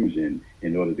confusion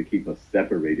in order to keep us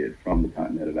separated from the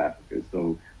continent of Africa.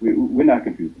 So we're not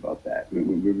confused about that. We're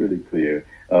really clear.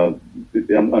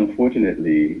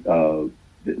 Unfortunately,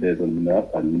 there's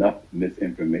enough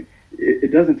misinformation.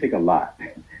 It doesn't take a lot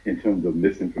in terms of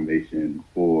misinformation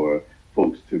for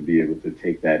folks to be able to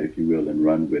take that, if you will, and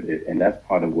run with it. And that's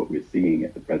part of what we're seeing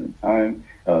at the present time.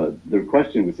 The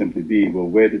question would simply be, well,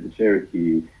 where did the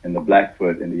Cherokee and the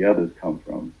Blackfoot and the others come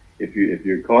from? If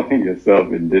you're calling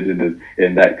yourself indigenous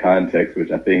in that context,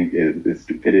 which I think is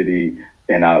stupidity,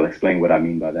 and I'll explain what I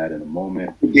mean by that in a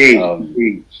moment,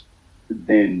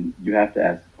 then you have to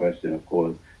ask the question, of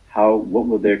course, what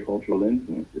were their cultural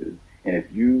influences? And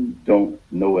if you don't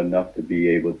know enough to be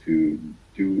able to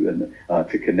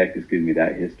connect,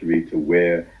 that history to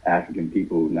where African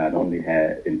people not only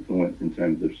had influence in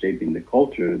terms of shaping the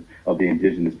cultures of the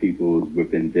indigenous peoples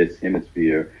within this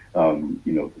hemisphere,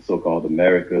 the so-called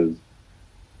Americas,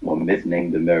 or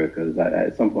misnamed Americas.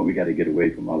 At some point, we got to get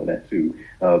away from all of that too.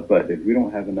 But if we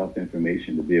don't have enough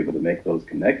information to be able to make those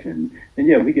connections, then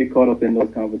yeah, we get caught up in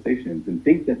those conversations and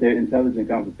think that they're intelligent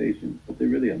conversations, but they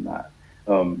really are not.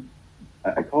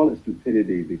 I call it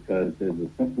stupidity because there's a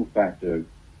simple factor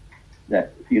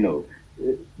that,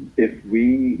 if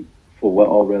we, for what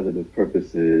all relative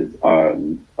purposes,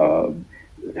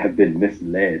 have been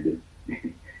misled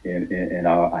in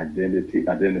our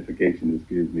identification,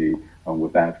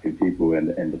 with African people,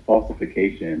 and the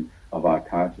falsification of our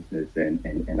consciousness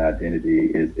and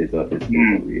identity is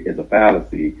a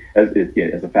fallacy,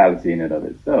 as a fallacy in and of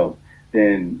itself,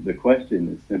 then the question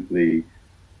is simply,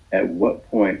 at what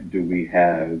point do we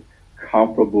have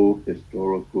comparable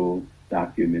historical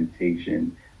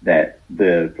documentation that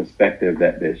the perspective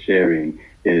that they're sharing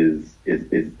is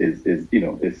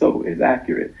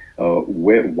accurate?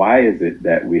 Why is it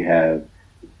that we have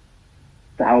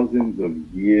thousands of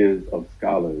years of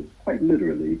scholars, quite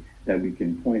literally, that we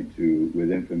can point to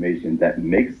with information that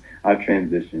makes our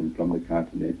transition from the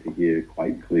continent to here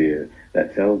quite clear,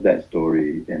 that tells that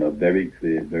story in a very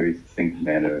clear, very succinct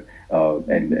manner,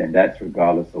 and that's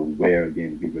regardless of where,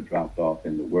 again, we were dropped off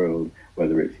in the world,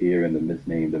 whether it's here in the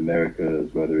misnamed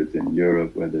Americas, whether it's in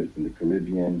Europe, whether it's in the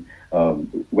Caribbean,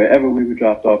 wherever we were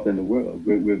dropped off in the world.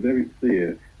 We're very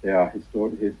clear. There are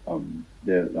scholars,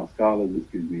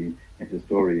 and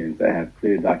historians that have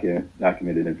clear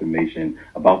documented information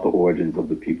about the origins of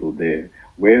the people there.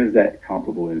 Where is that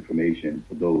comparable information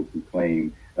for those who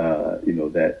claim,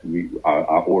 that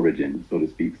our origin, so to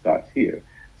speak, starts here?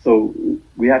 So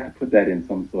we have to put that in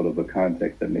some sort of a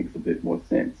context that makes a bit more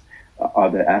sense. Are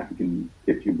the African,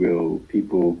 if you will,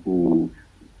 people who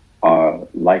are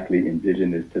likely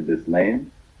indigenous to this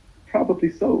land?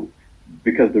 Probably so.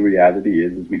 Because the reality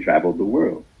is we traveled the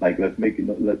world. Like, let's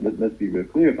be real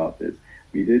clear about this.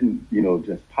 We didn't,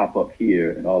 just pop up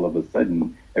here and all of a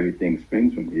sudden everything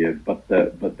springs from here. But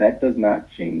that does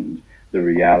not change the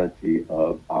reality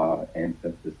of our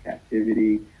ancestors'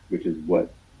 captivity, which is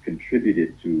what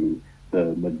contributed to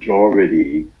the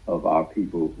majority of our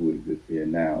people who exist here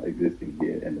now, existing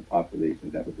here, and the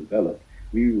populations that were developed.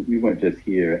 We weren't just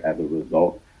here as a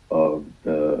result of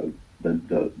the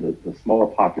small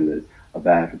populace of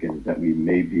Africans that we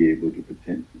may be able to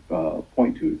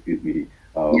point to,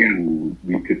 who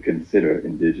we could consider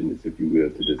indigenous, if you will,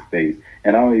 to this space.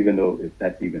 And I don't even know if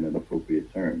that's even an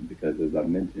appropriate term, because as I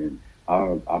mentioned,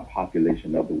 our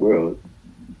population of the world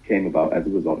came about as a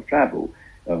result of travel.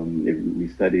 If we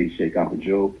study Sheikh Anta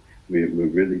Diop, we're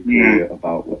really clear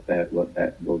about what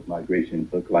those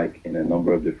migrations look like in a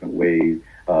number of different ways.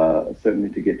 Certainly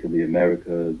to get to the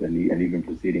Americas, and even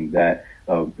preceding that,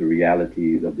 of the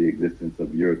realities of the existence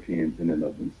of Europeans in and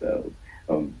of themselves.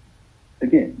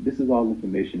 Again, this is all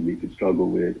information we can struggle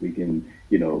with. We can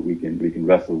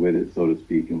wrestle with it, so to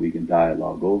speak, and we can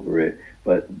dialogue over it.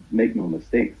 But make no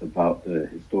mistakes about the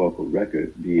historical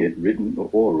record, be it written or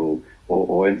oral,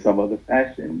 or in some other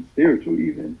fashion, spiritual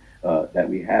even, that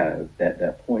we have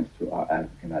that points to our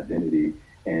African identity.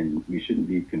 And we shouldn't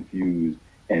be confused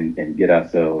and get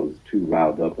ourselves too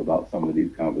riled up about some of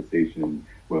these conversations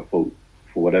where folks,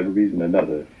 for whatever reason or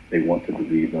another, they want to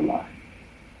believe a lie.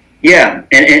 Yeah,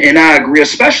 and I agree,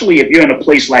 especially if you're in a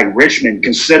place like Richmond,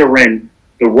 considering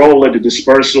the role of the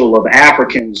dispersal of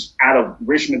Africans out of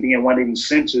Richmond being one of these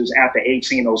centers after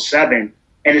 1807.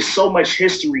 And there's so much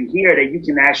history here that you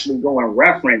can actually go and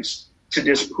reference to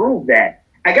disprove that.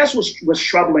 I guess what's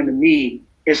troubling to me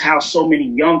is how so many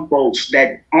young folks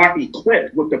that aren't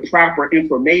equipped with the proper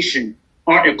information,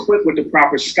 aren't equipped with the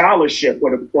proper scholarship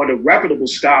or the reputable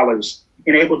scholars,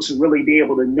 and able to really be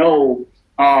able to know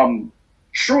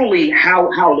truly how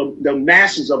the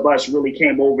masses of us really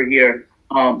came over here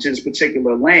to this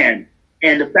particular land.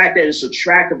 And the fact that it's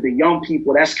attractive to young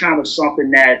people, that's kind of something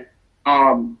that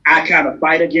I kind of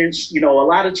fight against. A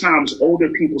lot of times older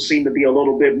people seem to be a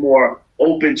little bit more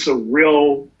open to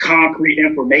real concrete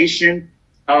information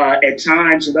at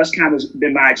times. And that's kind of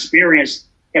been my experience.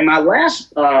 And my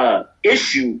last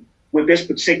issue with this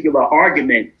particular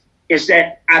argument is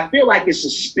that I feel like it's a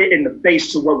spit in the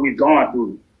face to what we've gone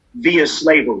through via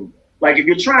slavery. Like, if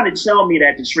you're trying to tell me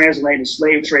that the transatlantic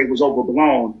slave trade was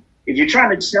overblown, if you're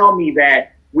trying to tell me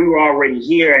that we were already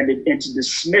here, and to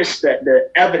dismiss the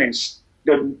evidence,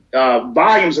 the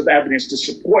volumes of evidence to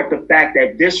support the fact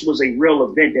that this was a real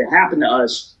event that happened to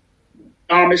us,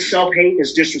 it's self-hate,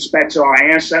 it's disrespect to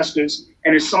our ancestors,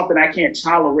 and it's something I can't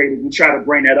tolerate. If you try to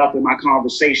bring that up in my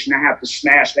conversation, I have to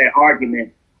smash that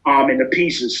argument into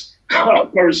pieces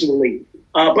personally.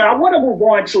 But I want to move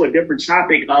on to a different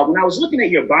topic. When I was looking at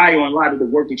your bio and a lot of the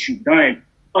work that you've done,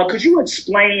 could you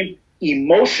explain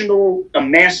emotional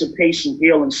emancipation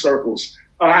healing circles?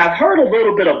 I've heard a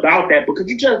little bit about that, but could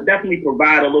you just definitely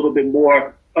provide a little bit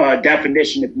more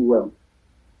definition, if you will?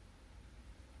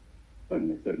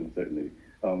 Certainly.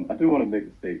 I do want to make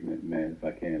a statement, man, if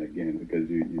I can, again, because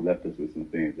you left us with some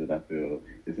things that I feel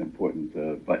is important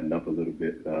to button up a little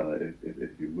bit,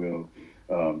 if you will.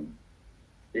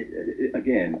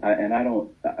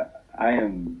 I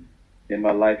am, in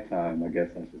my lifetime, I guess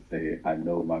I should say, I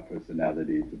know my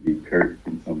personality to be curt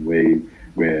in some ways,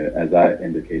 where, as I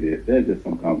indicated, there's just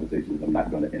some conversations I'm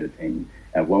not going to entertain.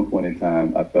 At one point in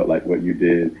time, I felt like what you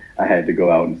did, I had to go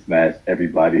out and smash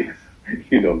everybody's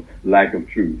lack of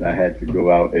truth. I had to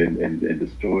go out and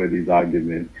destroy these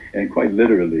arguments. And quite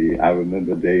literally, I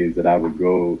remember days that I would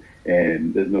go,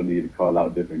 and there's no need to call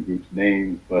out different groups'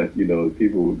 names, but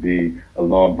people would be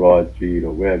along Broad Street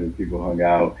or wherever people hung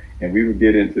out, and we would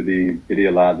get into these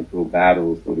ideological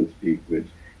battles, so to speak, which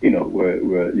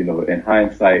were in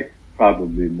hindsight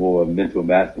probably more mental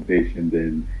masturbation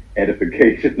than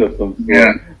edification of some sort.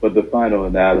 Yeah. But the final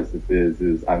analysis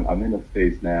is I'm in a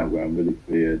space now where I'm really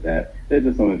clear that there's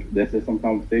just some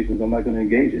conversations I'm not going to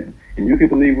engage in, and you can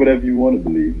believe whatever you want to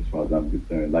believe as far as I'm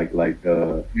concerned. Like Lawrence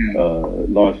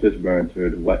Fishburne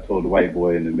told the white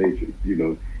boy in the Matrix, if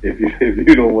you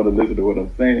don't want to listen to what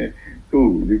I'm saying,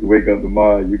 cool. You can wake up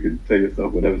tomorrow, you can tell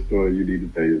yourself whatever story you need to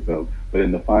tell yourself. But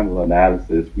in the final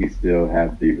analysis, we still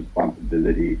have the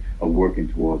responsibility of working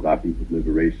towards our people's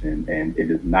liberation, and it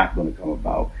is not going to come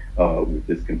about with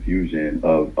this confusion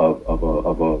of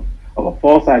a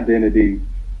false identity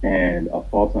and a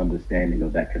false understanding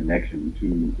of that connection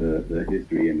to the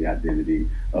history and the identity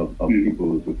of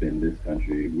peoples within this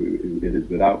country. It is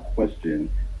without question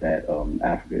that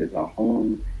Africa is our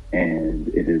home, and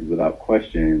it is without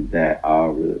question that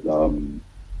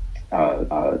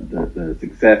the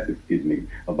success,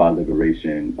 of our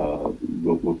liberation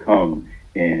will come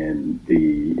in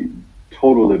the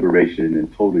total liberation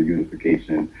and total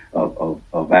unification of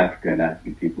Africa and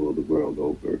African people of the world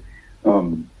over.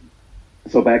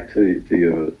 So back to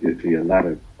your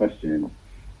latter question.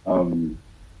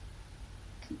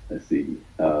 Let's see.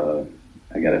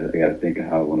 I gotta think of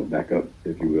how I want to back up,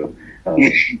 if you will,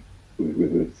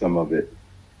 with some of it.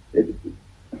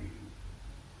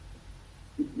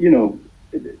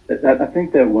 I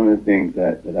think that one of the things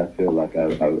that I feel like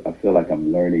I feel like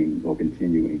I'm learning or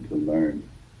continuing to learn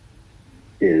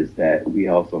is that we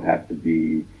also have to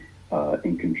be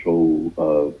in control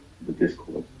of the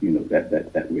discourse,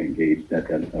 that we're engaged, that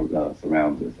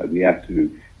surrounds us. Like, we have to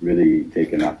really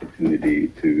take an opportunity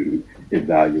to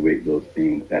evaluate those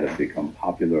things that have become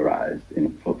popularized,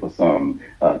 and for some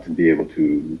to be able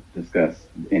to discuss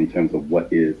in terms of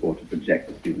what is, or to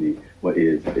project, what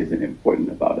isn't important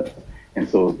about us. And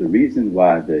so the reason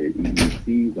why the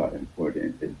EECs are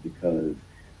important is because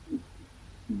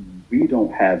we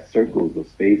don't have circles of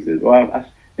spaces, or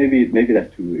maybe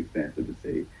that's too expansive to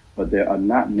say, but there are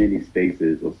not many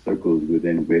spaces or circles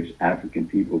within which African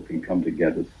people can come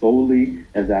together solely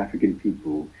as African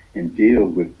people and deal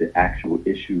with the actual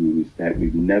issues that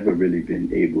we've never really been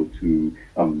able to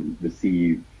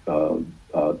receive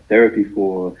therapy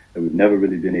for, that we've never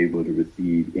really been able to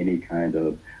receive any kind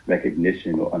of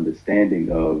recognition or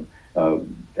understanding of,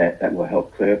 that will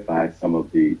help clarify some of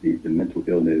the mental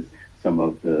illness, some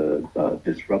of the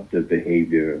disruptive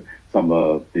behavior, some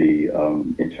of the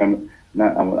internal,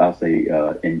 I'll say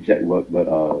inject what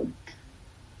Baba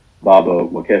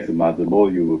Wakesa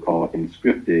Mazaloyu would call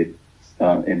injected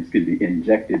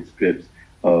scripts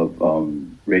of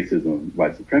racism,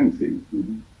 white supremacy.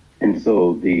 Mm-hmm. And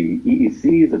so the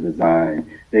EECs are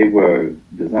they were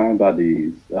designed by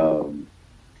these,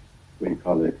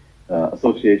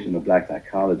 Association of Black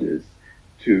Psychologists,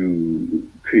 to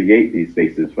create these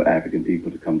spaces for African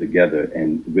people to come together,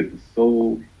 and with the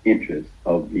sole interest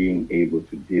of being able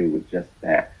to deal with just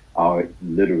that, quite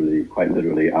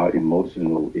literally, our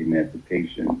emotional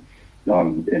emancipation.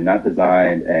 They're not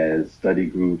designed as study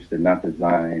groups. They're not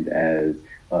designed as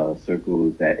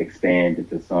circles that expand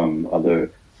into some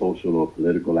other social or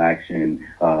political action.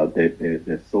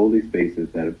 They're solely spaces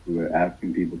where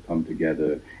African people come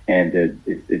together, and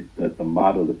the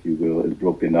model, if you will, is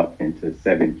broken up into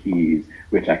 7 keys,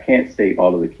 which I can't state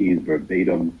all of the keys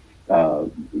verbatim, but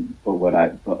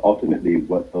ultimately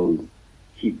what those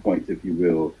key points, if you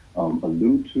will,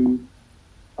 allude to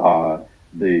are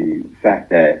the fact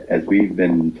that, as we've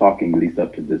been talking, at least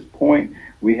up to this point,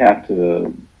 we have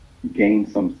to gain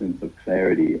some sense of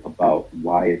clarity about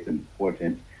why it's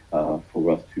important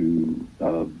for us to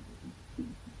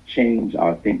change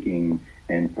our thinking,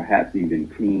 and perhaps even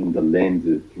clean the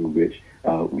lenses through which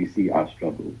we see our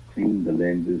struggle, clean the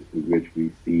lenses through which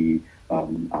we see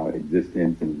our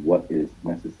existence and what is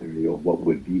necessary, or what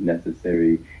would be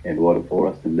necessary in order for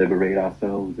us to liberate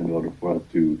ourselves, in order for us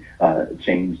to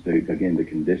change the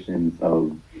conditions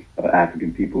of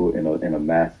African people in a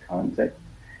mass context.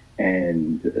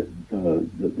 And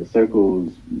the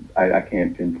circles, I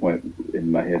can't pinpoint in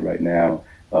my head right now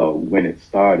when it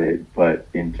started, but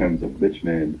in terms of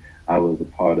Richmond, I was a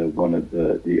part of one of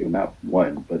the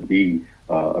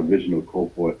original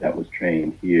cohort that was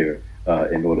trained here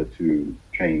in order to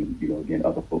train,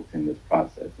 other folks in this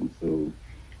process. And so,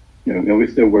 we're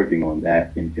still working on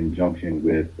that in conjunction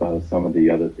with some of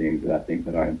the other things that I think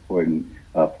that are important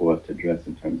for us to address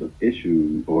in terms of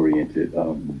issue-oriented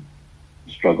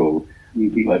struggle.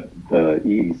 But the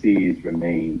EECs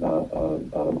remain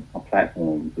a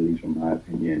platform, at least from my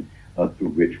opinion, through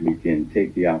which we can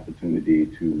take the opportunity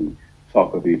to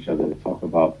talk with each other, talk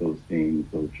about those things,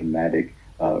 those traumatic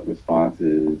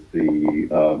responses,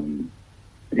 the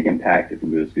impact, if you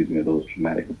will, excuse me, of those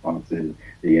traumatic responses,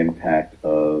 the impact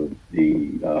of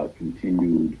the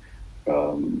continued,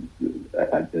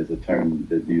 there's a term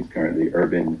that's used currently,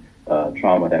 urban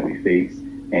trauma that we face,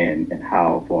 and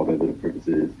how, for all other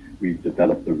purposes, we've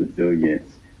developed the resilience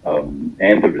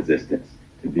and the resistance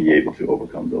to be able to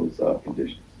overcome those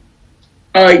conditions.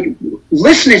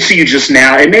 Listening to you just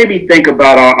now, it made me think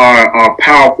about our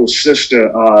powerful sister,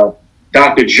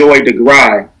 Dr. Joy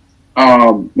DeGruy,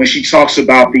 when she talks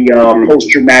about the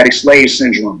post-traumatic slave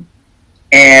syndrome.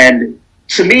 And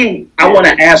to me, I want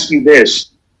to ask you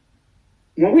this.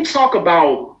 When we talk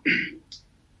about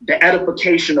the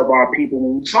edification of our people,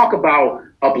 when we talk about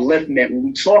upliftment, when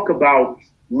we talk about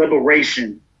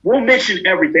liberation, we'll mention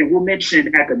everything. We'll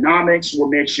mention economics. We'll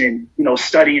mention,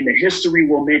 studying the history.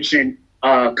 We'll mention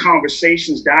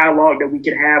conversations, dialogue that we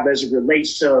could have as it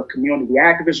relates to community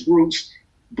activist groups.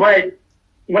 But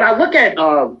when I look at,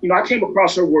 I came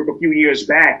across her work a few years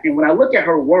back, and when I look at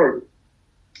her work,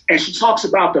 and she talks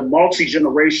about the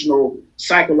multi-generational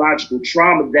psychological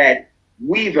trauma that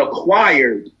we've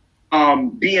acquired,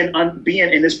 being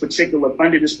in this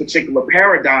under this particular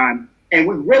paradigm, and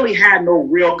we really had no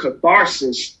real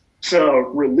catharsis to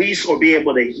release or be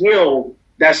able to heal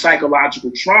that psychological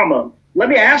trauma. Let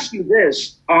me ask you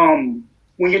this. When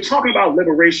you're talking about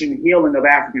liberation and healing of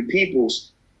African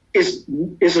peoples, is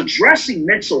addressing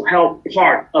mental health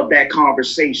part of that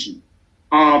conversation?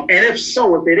 And if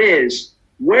so, if it is,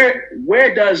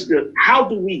 how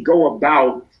do we go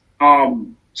about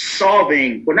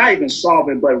solving, well, not even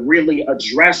solving, but really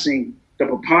addressing the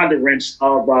preponderance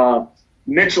of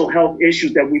mental health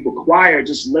issues that we've acquired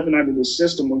just living under the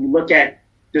system? When you look at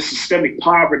the systemic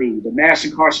poverty, the mass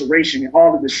incarceration, and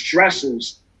all of the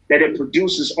stresses that it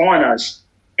produces on us.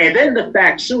 And then the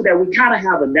fact, too, that we kind of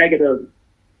have a negative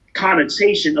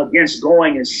connotation against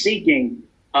going and seeking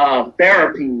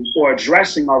therapy or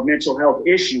addressing our mental health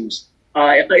issues.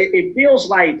 It feels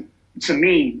like, to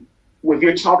me, when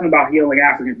you're talking about healing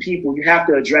African people, you have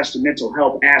to address the mental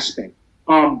health aspect.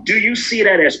 Do you see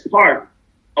that as part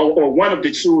or one of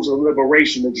the tools of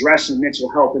liberation, addressing mental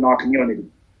health in our community?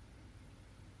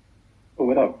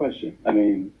 Without question. I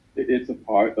mean, it's a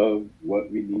part of what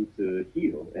we need to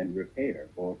heal and repair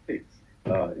or fix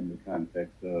in the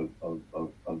context of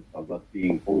us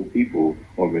being whole people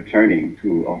or returning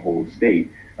to a whole state.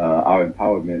 Our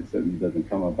empowerment certainly doesn't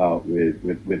come about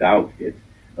without it.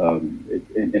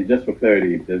 And just for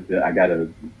clarity, the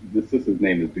sister's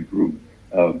name is DeGruy.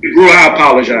 I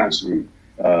apologize. No.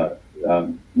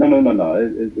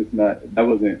 It's not.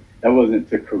 That wasn't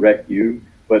to correct you,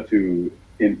 but to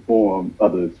inform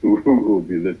others who will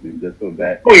be listening, just so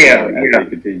that as they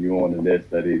continue on in their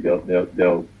study,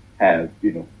 they'll have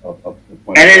a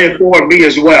point. And it informed me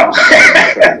as well.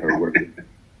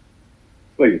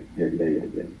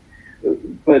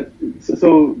 But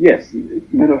so yes,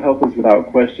 mental health is without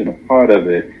question a part of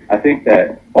it. I think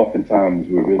that oftentimes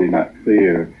we're really not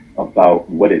clear about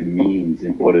what it means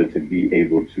in order to be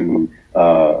able to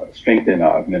strengthen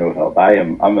our mental health.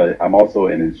 I'm also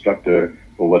an instructor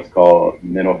for what's called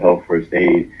mental health first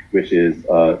aid, which is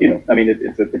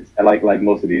it's like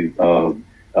most of these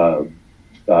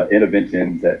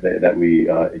interventions that we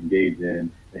engage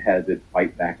in. It has its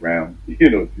white background, if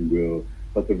you will.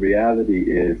 But the reality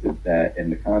is that in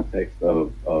the context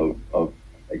of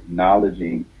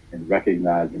acknowledging and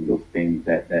recognizing those things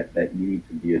that need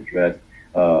to be addressed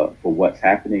for what's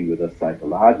happening with us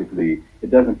psychologically, it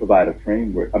doesn't provide a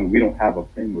framework. I mean, we don't have a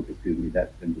framework,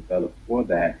 that's been developed for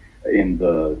that in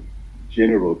the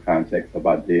general context of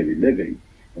our daily living.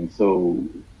 And so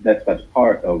that's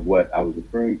part of what I was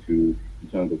referring to in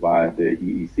terms of why the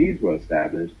EECs were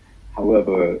established.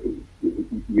 However,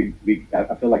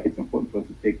 I feel like it's important for us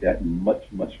to take that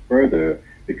much, much further,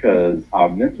 because our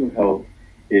mental health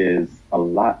is a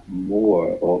lot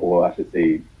more, or I should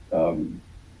say,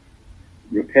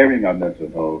 repairing our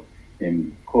mental health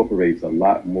incorporates a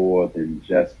lot more than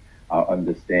just our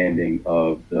understanding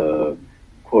of the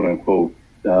quote unquote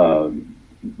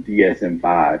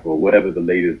DSM-5 or whatever the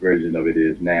latest version of it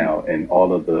is now, and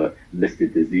all of the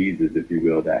listed diseases, if you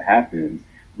will, that happens.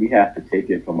 We have to take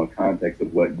it from a context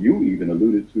of what you even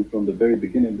alluded to from the very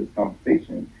beginning of this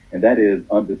conversation, and that is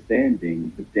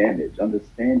understanding the damage,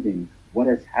 understanding what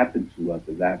has happened to us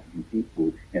as African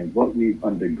people and what we've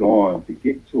undergone to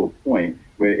get to a point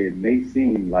where it may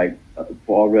seem like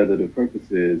for all relative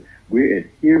purposes, we're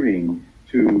adhering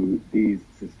to these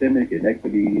systemic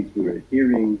inequities, we're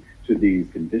adhering to these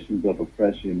conditions of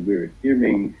oppression, we're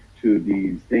adhering to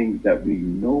these things that we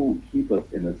know keep us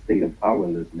in a state of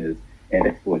powerlessness and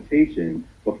exploitation,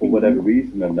 but for whatever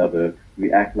reason or another,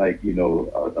 we act like,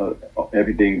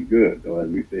 everything's good, or as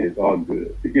we say, it's all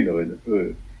good, in the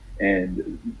hood.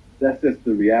 And that's just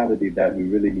the reality that we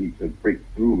really need to break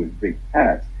through and break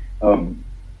past. When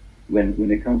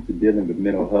it comes to dealing with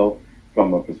mental health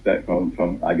from a perspective,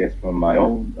 from my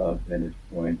own vantage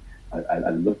point, I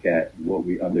look at what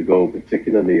we undergo,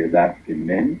 particularly as African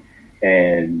men,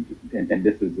 and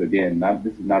this is again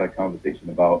this is not a conversation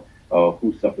about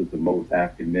who suffers the most,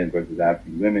 African men versus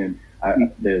African women.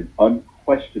 There's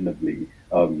unquestionably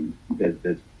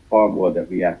there's far more that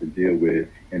we have to deal with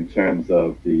in terms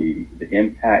of the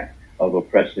impact of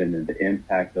oppression and the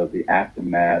impact of the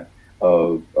aftermath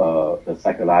of the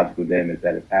psychological damage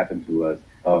that has happened to us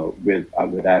with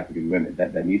African women.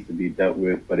 That needs to be dealt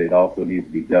with, but it also needs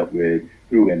to be dealt with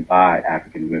through and by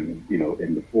African women,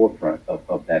 in the forefront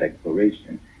of that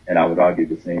exploration. And I would argue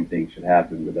the same thing should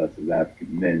happen with us as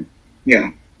African men.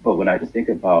 Yeah. But when I just think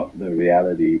about the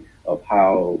reality of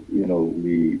how,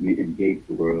 we engage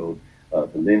the world, the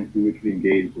lens through which we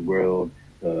engage the world,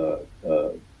 the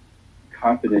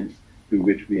confidence through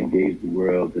which we engage the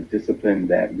world, the discipline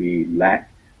that we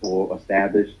lack or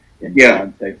establish in the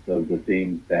context of the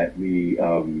things that we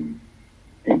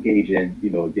engage in,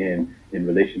 again, in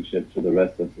relationship to the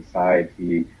rest of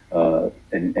society, and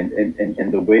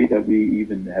the way that we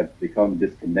even have become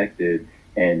disconnected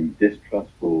and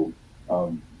distrustful.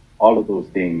 All of those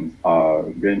things are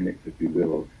remnants, if you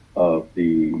will, of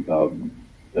the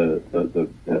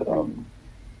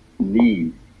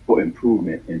need for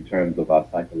improvement in terms of our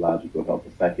psychological health,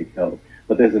 or psychic health.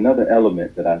 But there's another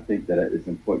element that I think that is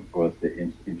important for us to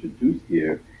introduce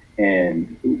here,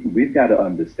 and we've got to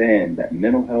understand that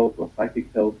mental health or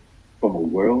psychic health from a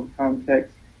world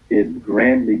context is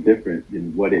grandly different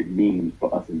than what it means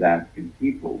for us as African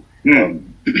people.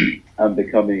 I'm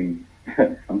becoming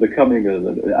and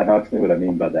I'll explain what I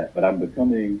mean by that, but I'm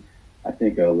becoming, I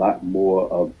think, a lot more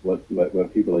of what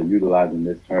people are utilizing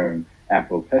this term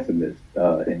Afro-pessimist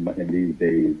in these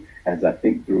days, as I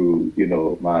think through,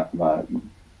 my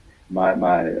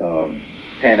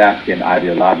Pan-African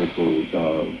ideological,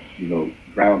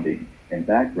 grounding and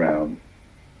background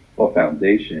or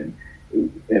foundation.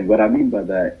 And what I mean by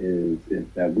that is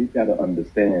that we've got to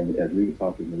understand, as we were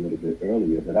talking a little bit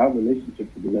earlier, that our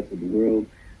relationship to the rest of the world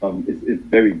is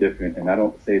very different. And I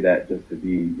don't say that just to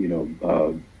be,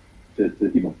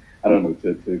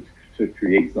 to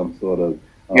create some sort of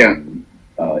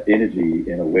energy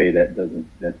in a way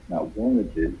that's not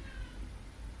warranted.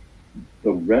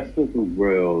 The rest of the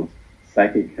world's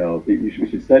psychic health, we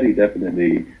should study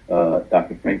definitely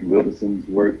Dr. Frank Wilderson's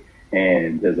work,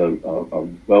 and there's a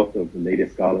wealth of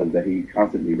related scholars that he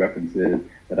constantly references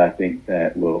that I think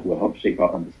that will help shape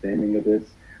our understanding of this.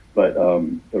 But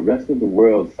the rest of the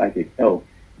world's psychic health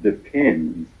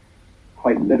depends,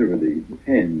 quite literally,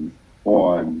 depends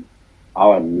on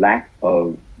our lack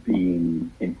of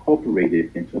being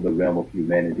incorporated into the realm of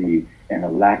humanity and a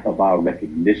lack of our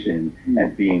recognition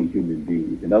as being human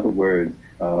beings. In other words,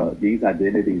 these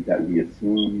identities that we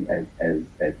assume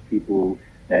as people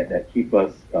that keep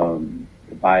us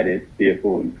divided,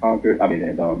 fearful, and conquered.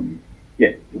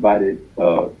 Divided,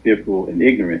 fearful, and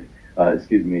ignorant.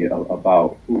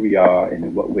 About who we are and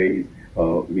in what ways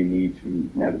we need to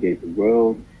navigate the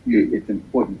world. It's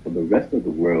important for the rest of the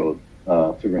world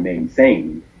to remain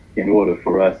sane in order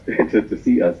for us to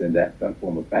see us in that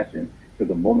form of fashion. So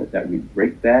the moment that we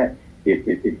break that,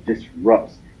 it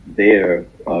disrupts their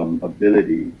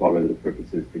ability, for other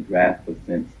purposes, to grasp a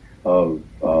sense of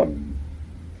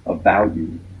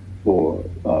value for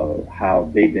how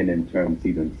they then in turn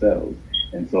see themselves.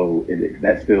 And so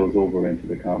that spills over into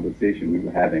the conversation we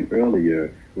were having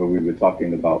earlier, where we were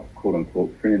talking about quote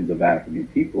unquote friends of African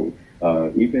people.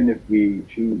 Even if we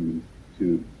choose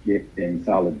to get in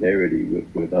solidarity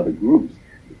with other groups,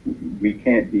 we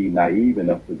can't be naive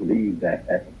enough to believe that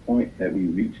at the point that we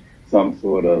reach some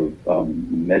sort of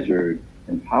measured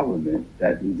empowerment,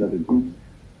 that these other groups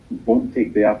won't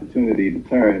take the opportunity to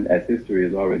turn, as history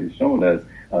has already shown us,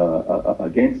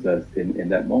 against us in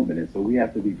that moment. And so we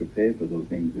have to be prepared for those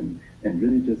things and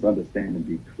really just understand and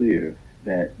be clear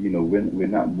that, we're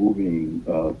not moving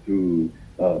through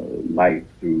life,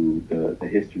 through the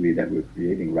history that we're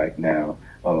creating right now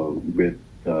with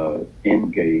the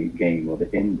end game or the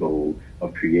end goal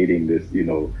of creating this,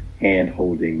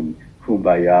 hand-holding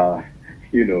kumbaya,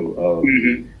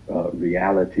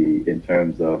 reality in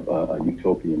terms of a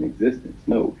utopian existence.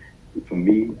 No, for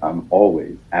me, I'm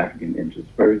always African interest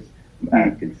first. I'm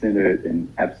African centered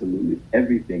in absolutely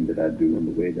everything that I do in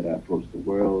the way that I approach the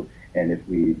world. And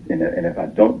if I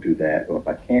don't do that, or if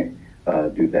I can't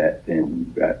do that,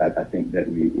 then I think that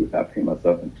I put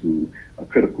myself into a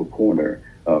critical corner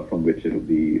from which it'll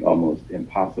be almost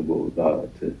impossible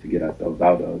to get ourselves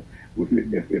out of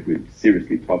if we're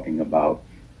seriously talking about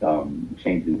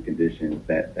changing conditions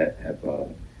that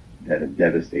have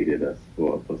devastated us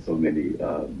for so many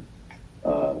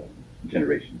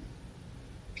generations.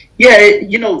 Yeah,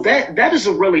 that is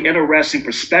a really interesting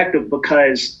perspective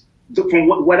because from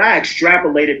what I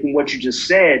extrapolated from what you just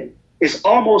said, it's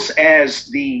almost as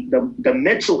the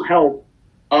mental health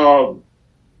of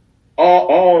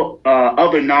all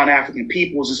other non-African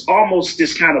peoples is almost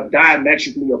this kind of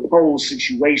diametrically opposed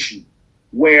situation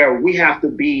where we have to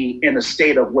be in a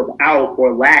state of without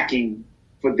or lacking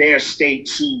for their state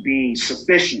to be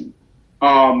sufficient.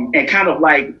 And kind of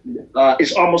like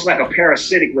it's almost like a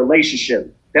parasitic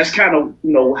relationship. That's kind of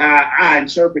how I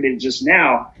interpreted it just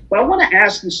now. But I want to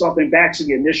ask you something back to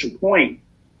the initial point.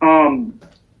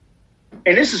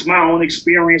 And this is my own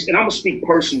experience, and I'm gonna speak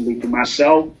personally for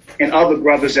myself and other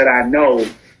brothers that I know.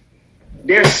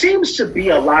 There seems to be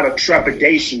a lot of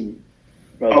trepidation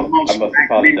amongst I must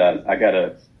apologize. I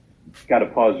gotta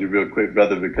pause you real quick,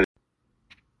 brother, because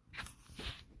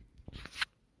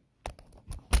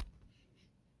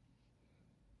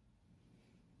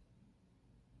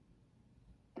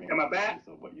Am I back?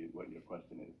 So what your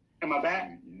question is? Am I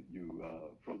back? You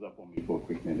froze up on me for a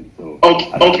quick minute. So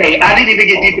okay. I didn't even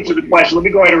get deep into the question. Let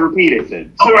me go ahead and repeat it.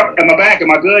 Am I back?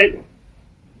 Am I good?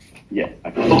 Yes.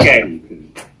 Okay.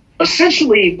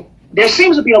 Essentially, there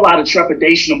seems to be a lot of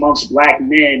trepidation amongst Black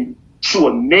men to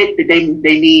admit that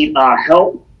they need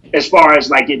help as far as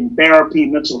like getting therapy,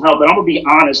 mental health. And I'm gonna be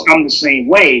honest, I'm the same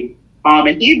way.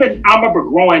 And even I remember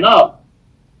growing up,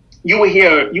 you would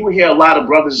hear a lot of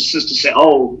brothers and sisters say,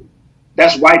 "Oh,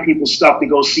 that's white people stuff to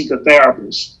go seek a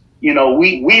therapist." We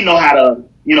know how to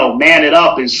man it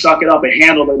up and suck it up and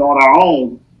handle it on our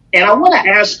own. And I want to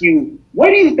ask you, where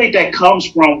do you think that comes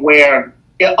from? Where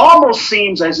it almost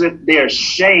seems as if there's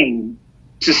shame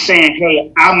to saying,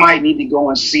 "Hey, I might need to go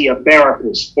and see a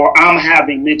therapist," or "I'm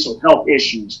having mental health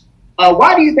issues."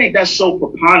 Why do you think that's so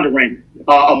preponderant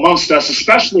amongst us,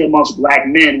 especially amongst Black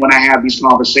men, when I have these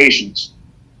conversations?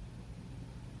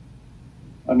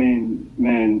 I mean,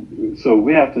 man, so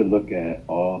we have to look at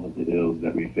all of the ills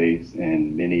that we face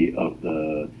and many of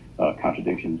the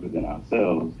contradictions within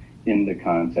ourselves in the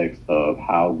context of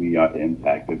how we are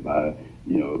impacted by,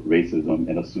 racism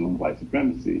and assumed white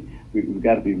supremacy. We've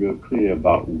got to be real clear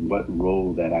about what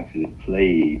role that actually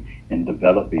played in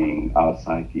developing our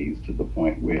psyches to the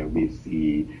point where we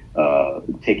see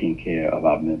taking care of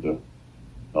our mental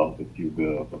health, if you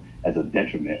will, as a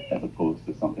detriment as opposed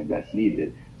to something that's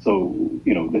needed. So,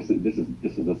 this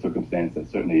is a circumstance that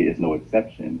certainly is no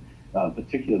exception,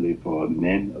 particularly for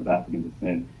men of African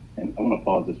descent. And I want to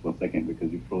pause this for a second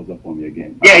because you froze up on me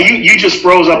again. Yeah, you just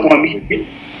froze up on me.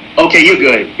 Okay, you're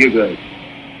good. You're good.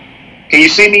 Can you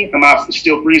see me? Am I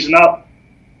still freezing up?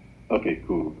 Okay,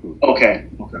 cool. Okay.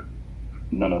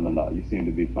 No. You seem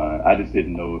to be fine. I just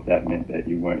didn't know if that meant that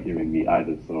you weren't hearing me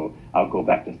either. So I'll go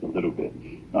back just a little bit.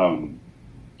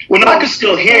 Well, no, I can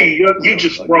still hear you. You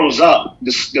just froze up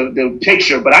the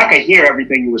picture, but I could hear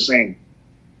everything you were saying.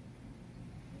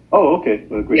 Oh, okay.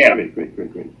 Well, great.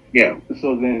 Yeah.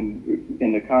 So then,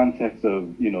 in the context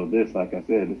of this, like I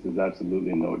said, this is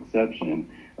absolutely no exception.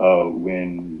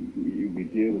 When we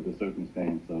deal with the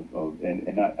circumstance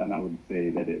and I would say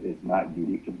that it's not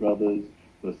unique to brothers,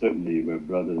 but certainly where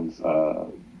brothers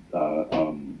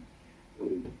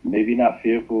maybe not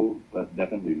fearful, but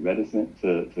definitely reticent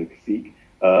to seek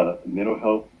mental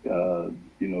health,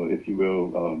 if you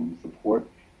will, support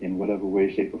in whatever way,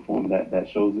 shape, or form that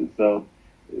shows itself.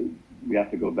 We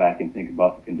have to go back and think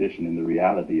about the condition and the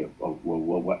reality of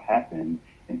what happened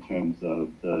in terms of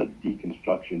the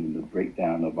deconstruction and the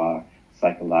breakdown of our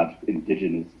psychological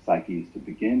indigenous psyches to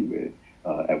begin with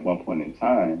at one point in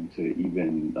time, to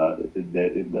even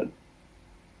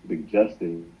the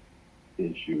justice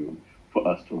issue for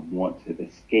us to want to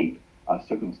escape our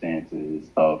circumstances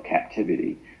of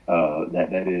captivity.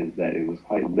 That it was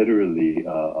quite literally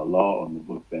a law on the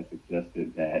book that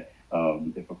suggested that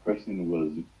if a person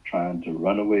was trying to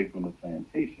run away from the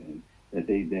plantation, that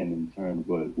they then in turn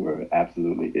were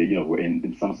absolutely, were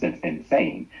in some sense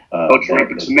insane.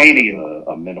 It's mania.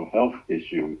 A mental health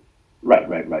issue. Right.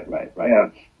 Yeah.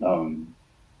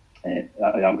 And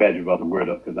I'm glad you brought the word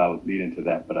up because I was leading to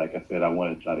that. But like I said, I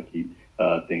want to try to keep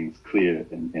things clear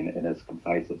and as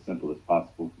concise or simple as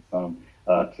possible for some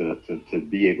to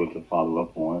be able to follow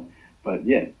up on. But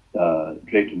yeah,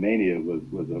 drapetomania was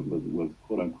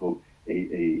quote unquote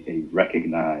a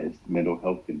recognized mental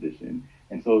health condition.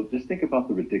 And so just think about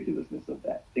the ridiculousness of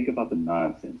that. Think about the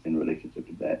nonsense in relationship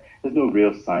to that. There's no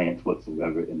real science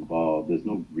whatsoever involved. There's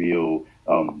no real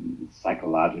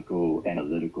psychological,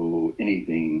 analytical,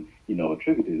 anything,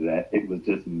 attributed to that. It was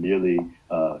just merely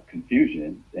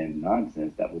confusion and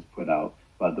nonsense that was put out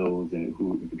by those who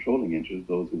were controlling interests,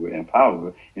 those who were in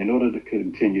power, in order to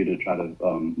continue to try to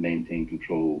maintain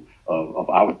control of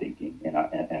our thinking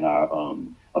and our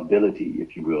ability,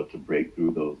 if you will, to break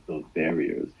through those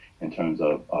barriers in terms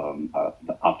of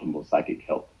the optimal psychic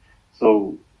health.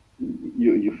 So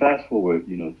you fast forward,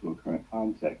 to a current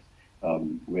context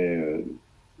where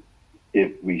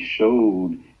if we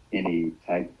showed any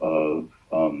type of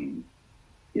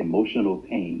emotional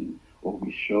pain, or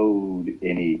we showed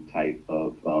any type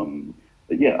of, I'll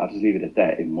just leave it at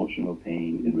that, emotional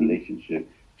pain in relationship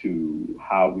to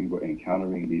how we were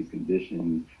encountering these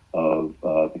conditions of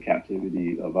the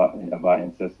captivity of our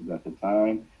ancestors at the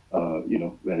time.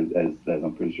 As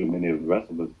I'm pretty sure many of the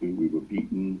rest of us do, we were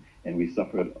beaten and we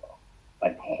suffered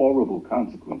like horrible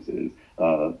consequences,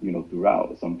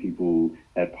 throughout. Some people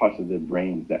had parts of their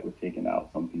brains that were taken out.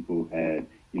 Some people had,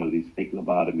 these fake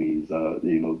lobotomies.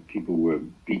 People were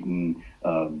beaten,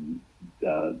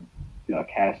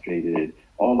 castrated,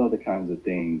 all other kinds of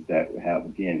things that have,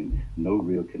 again, no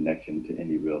real connection to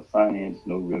any real science,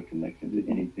 no real connection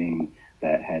to anything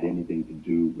that had anything to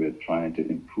do with trying to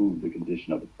improve the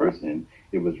condition of the person.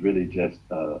 It was really just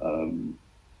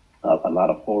a lot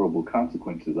of horrible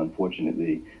consequences,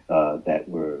 unfortunately, that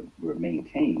were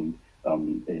maintained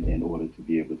in order to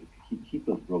be able to keep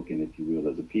us broken, if you will,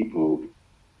 as a people.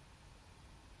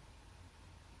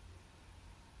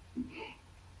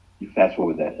 You fast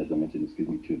forward that, as I mentioned,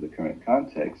 to the current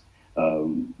context.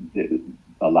 This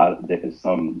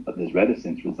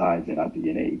reticence resides in our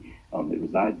DNA. It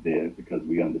resides there because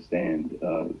we understand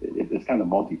it's kind of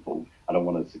multifold. I don't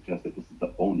want to suggest that this is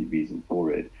the only reason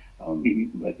for it, but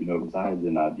it resides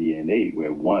in our DNA.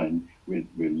 Where one, we're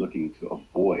looking to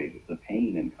avoid the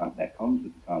pain and that comes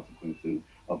with the consequences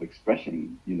of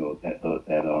expressing, that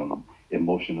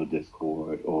emotional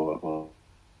discord or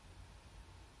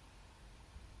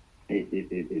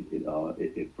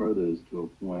it furthers to a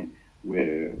point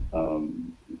where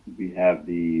we have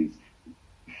these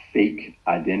fake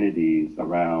identities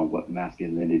around what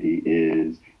masculinity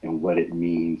is and what it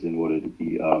means in order to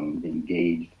be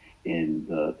engaged in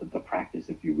the practice,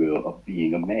 if you will, of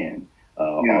being a man.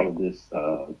 All of this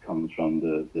comes from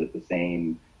the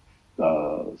same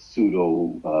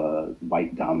pseudo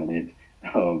white dominant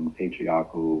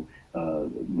patriarchal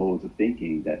modes of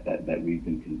thinking that we've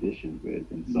been conditioned with.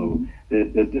 And so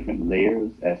there's different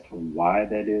layers as to why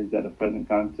that is at a present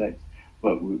context.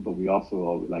 But we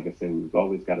also, like I said, we've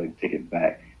always got to take it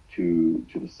back to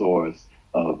the source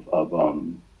of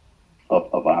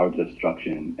our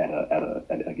destruction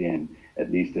at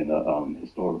least in a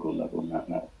historical level. Not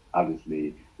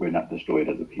obviously we're not destroyed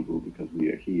as a people because we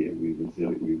are here. We've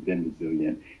been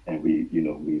resilient and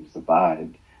we've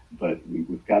survived. But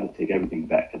we've got to take everything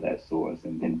back to that source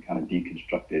and then kind of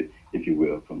deconstruct it, if you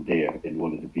will, from there in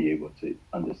order to be able to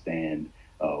understand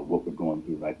what we're going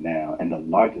through right now. And the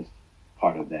largest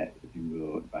part of that, if you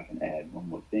will, if I can add one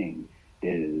more thing,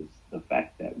 is the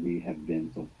fact that we have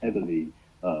been so heavily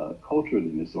culturally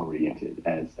misoriented,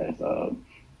 as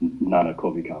Nana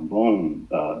Kobe Kambon,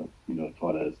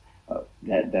 taught us,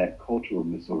 that cultural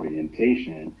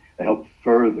misorientation helped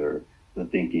further the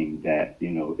thinking that,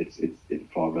 it's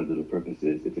for all other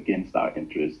purposes, it's against our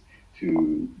interest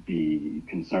to be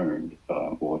concerned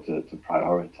or to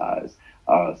prioritize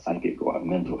our psychic or our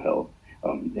mental health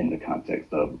in the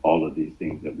context of all of these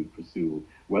things that we pursue,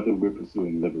 whether we're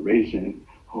pursuing liberation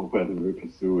or whether we're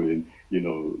pursuing,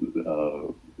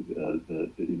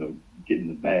 getting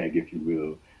the bag, if you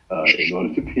will, in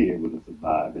order to be able to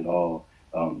survive. It all,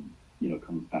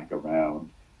 comes back around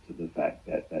to the fact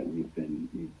that we've been,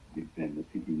 as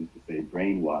people used to say,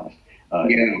 brainwashed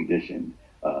and conditioned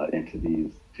into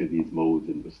these modes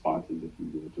and responses, if you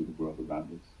will, to the world around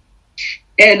us.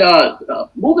 And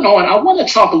moving on, I want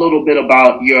to talk a little bit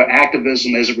about your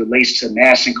activism as it relates to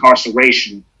mass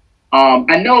incarceration.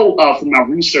 I know from my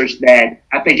research that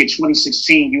I think in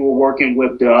 2016 you were working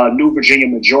with the New Virginia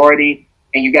Majority,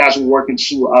 and you guys were working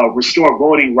to restore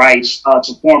voting rights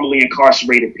to formerly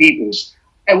incarcerated peoples.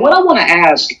 And what I want to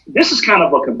ask, this is kind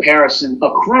of a comparison,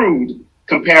 a crude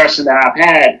comparison that I've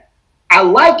had. I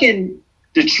liken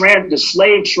the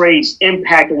slave trade's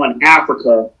impact on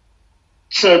Africa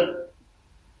to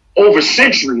over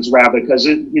centuries, rather, because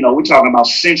we're talking about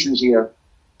centuries here,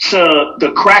 to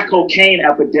the crack cocaine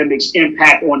epidemic's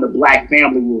impact on the Black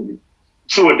family movement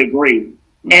to a degree.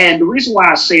 And the reason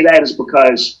why I say that is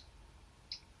because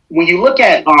when you look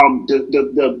at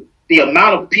the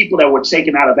amount of people that were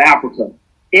taken out of Africa,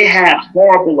 it had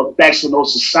horrible effects on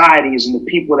those societies and the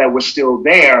people that were still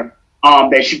there,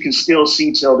 that you can still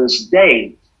see till this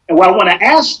day. And what I want to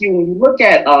ask you, when you look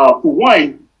at, for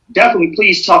one, definitely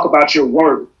please talk about your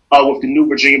work with the New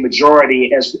Virginia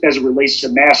Majority as it relates to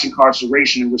mass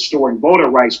incarceration and restoring voter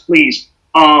rights, please.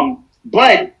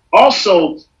 But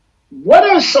also, what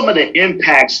are some of the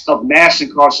impacts of mass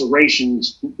incarceration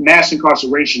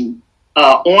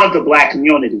on the Black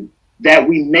community that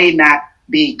we may not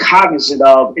be cognizant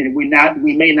of, and we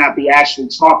may not be actually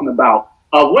talking about?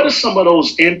 What are some of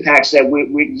those impacts that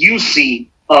you see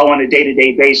on a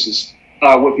day-to-day basis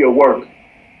with your work?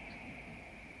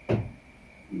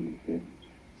 Okay.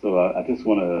 So I just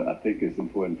want to, I think it's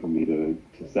important for me to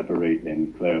separate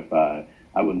and clarify.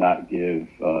 I would not give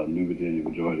New Virginia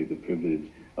Majority the privilege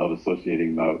of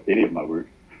associating any of my work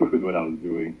with what I was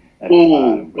doing at the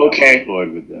time when I was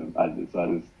employed with them.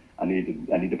 I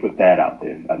need to put that out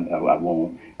there. I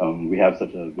won't. We have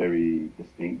such a very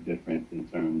distinct difference in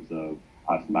terms of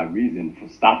my reason for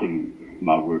stopping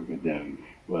my work with them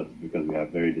was because we have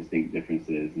very distinct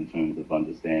differences in terms of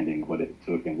understanding what it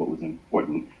took and what was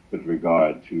important with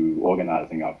regard to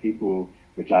organizing our people,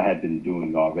 which I had been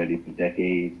doing already for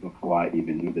decades before I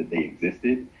even knew that they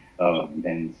existed.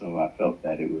 And so I felt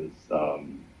that it was,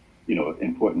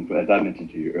 important. As I mentioned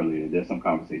to you earlier, there's some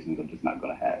conversations I'm just not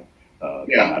going to have.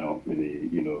 And I don't really,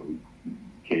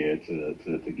 care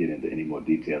to get into any more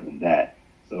detail than that.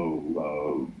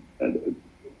 So,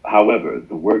 however,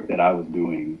 the work that I was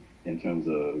doing in terms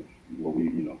of what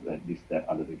we, at least that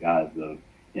under the guise of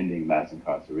ending mass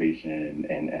incarceration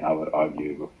and I would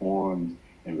argue reforms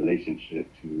in relationship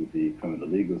to the criminal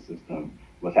legal system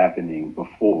was happening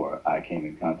before I came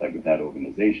in contact with that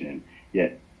organization.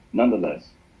 Yet, nonetheless,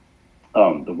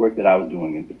 the work that I was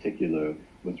doing in particular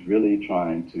was really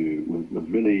was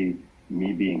really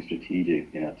me being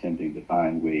strategic in attempting to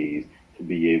find ways to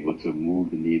be able to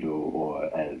move the needle, or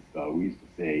as we used to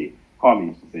say, Kwame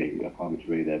used to say, Kwame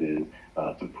Ture, that is,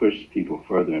 to push people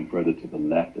further and further to the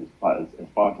left, as far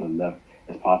to the left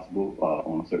as possible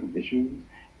on certain issues,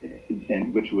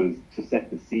 and which was to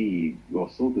set the seed or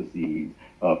sow the seeds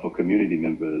for community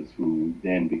members who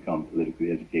then become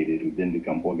politically educated, who then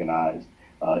become organized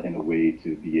in a way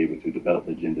to be able to develop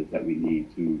agendas that we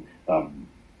need to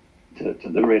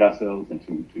liberate ourselves and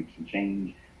to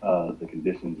change the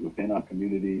conditions within our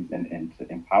communities and to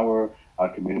empower our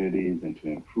communities and to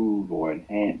improve or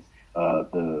enhance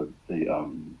the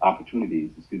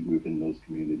opportunities, within those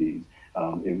communities.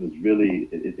 It was really,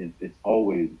 it's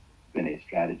always been a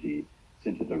strategy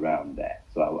centered around that.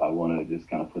 So I want to just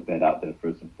kind of put that out there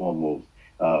first and foremost,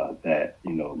 that,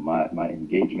 my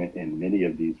engagement in many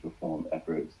of these reform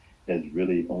efforts has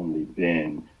really only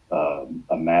been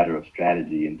a matter of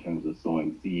strategy in terms of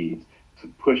sowing seeds to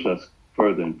push us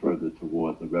further and further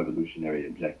towards the revolutionary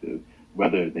objective,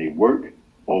 whether they work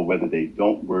or whether they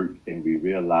don't work, and we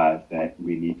realize that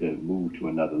we need to move to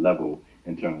another level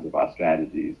in terms of our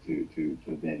strategies to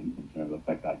then in terms of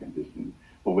affect our conditions.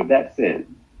 But with that said,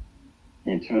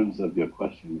 in terms of your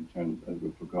question, in terms of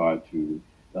with regard to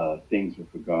things with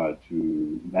regard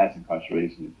to mass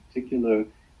incarceration in particular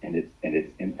and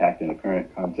its impact in the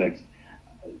current context,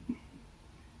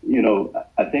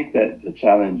 I think that the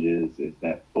challenge is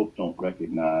that folks don't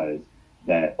recognize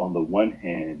that on the one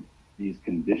hand, these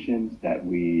conditions that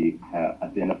we have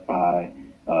identify,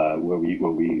 where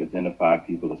we identify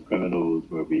people as criminals,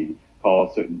 where we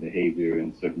call certain behavior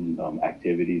and certain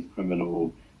activities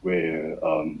criminal, where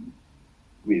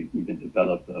we've even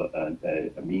developed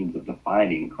a means of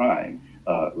defining crime,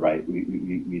 right?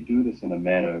 We do this in a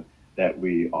manner that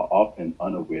we are often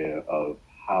unaware of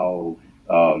how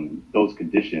those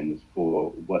conditions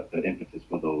for what the impetus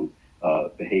for those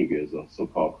behaviors or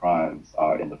so-called crimes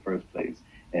are in the first place.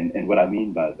 And what I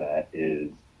mean by that is,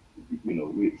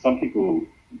 some people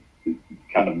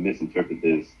kind of misinterpret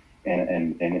this,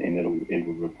 and it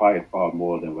will require far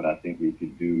more than what I think we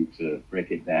could do to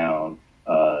break it down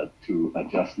to a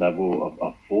just level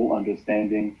of full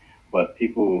understanding. But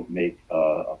people make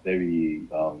a very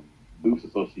loose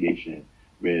association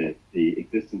with the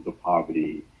existence of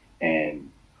poverty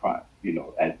and crime,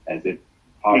 as if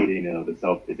poverty in and of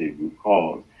itself is a root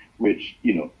cause, which,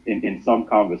 in some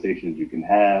conversations you can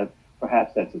have,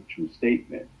 perhaps that's a true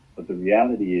statement. But the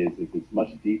reality is it's much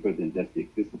deeper than just the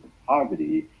existence of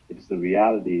poverty. It's the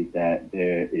reality that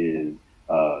there is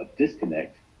a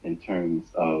disconnect in terms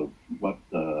of what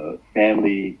the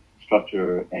family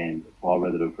structure and, for all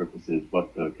relative purposes,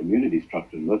 what the community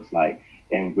structure looks like.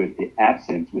 And with the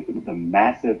absence, with the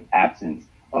massive absence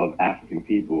of African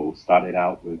people, started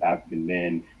out with African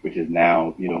men, which is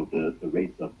now, the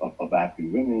race of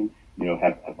African women,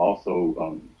 have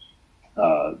also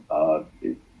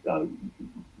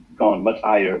gone much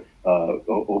higher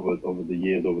over the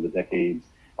years, over the decades,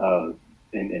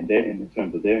 in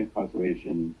terms of their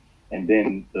incarceration, and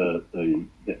then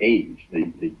the age,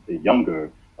 the younger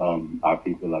our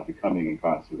people are becoming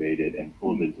incarcerated and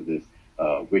pulled into this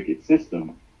wicked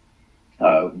system.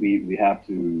 We have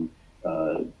to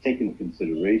take into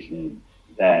consideration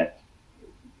that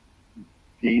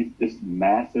this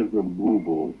massive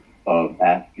removal of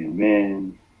African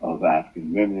men, of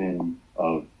African women,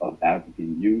 of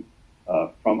African youth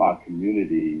from our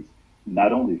communities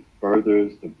not only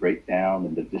furthers the breakdown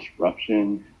and the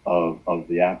disruption of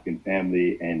the African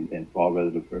family and, for all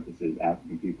relative purposes,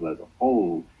 African people as a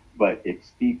whole, but it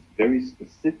speaks very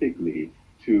specifically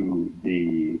to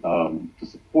the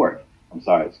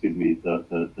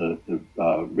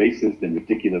racist and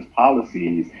ridiculous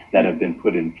policies that have been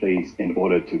put in place in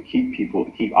order to keep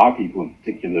our people in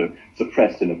particular,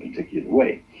 suppressed in a particular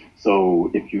way. So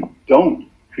if you don't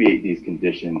create these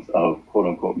conditions of quote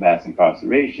unquote mass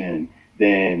incarceration,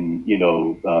 then,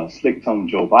 slick-tongued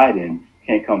Joe Biden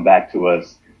can't come back to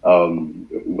us,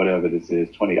 whatever this is,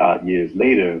 20 odd years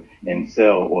later, and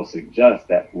sell or suggest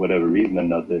that for whatever reason or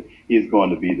another, he's going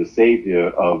to be the savior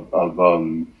of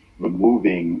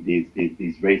removing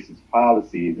these racist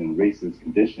policies and racist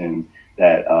conditions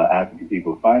that African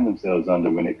people find themselves under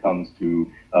when it comes to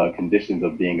conditions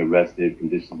of being arrested,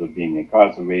 conditions of being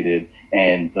incarcerated,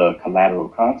 and the collateral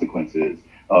consequences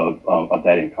of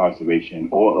that incarceration,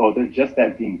 or just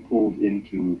that being pulled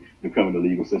into the criminal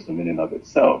legal system in and of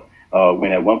itself.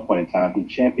 When at one point in time he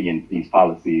championed these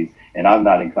policies, and I'm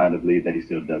not inclined to believe that he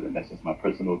still doesn't. That's just my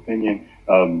personal opinion.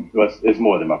 It's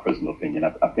more than my personal opinion.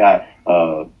 I've got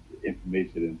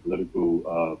information and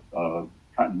political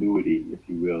continuity, if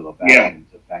you will, about him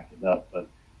to back it up. But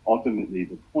ultimately,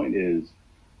 the point is,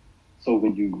 so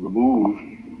when you remove,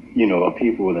 a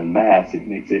people in mass, it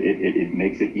makes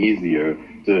it easier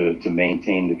to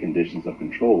maintain the conditions of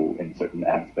control in certain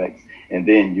aspects, and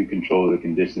then you control the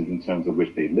conditions in terms of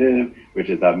which they live, which,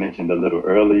 as I mentioned a little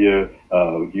earlier,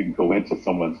 you can go into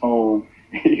someone's home,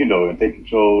 and take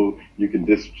control. You can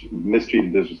mistreat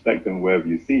and disrespect them wherever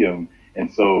you see them,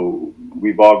 and so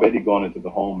we've already gone into the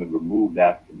home and removed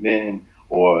African men,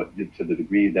 or to the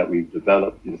degree that we've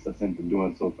developed a sense of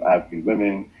doing so for African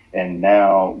women. And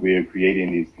now we're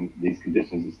creating these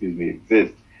conditions,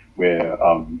 exist where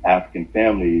African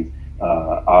families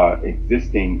are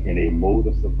existing in a mode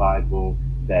of survival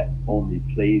that only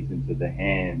plays into the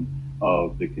hands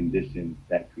of the conditions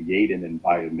that create an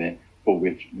environment for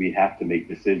which we have to make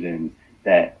decisions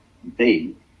that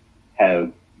they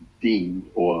have deemed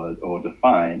or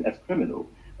defined as criminal.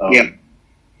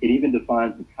 It even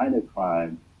defines the kind of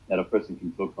crime that a person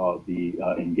can so-called be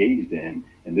engaged in.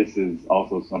 And this is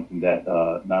also something that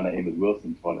Nana Amos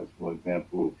Wilson taught us, for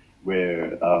example,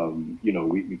 where,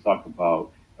 we talk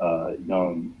about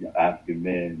young African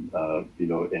men,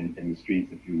 in the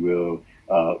streets, if you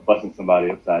will, busting somebody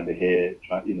upside the head,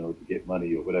 trying, to get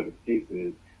money or whatever the case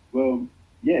is. Well,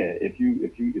 yeah, if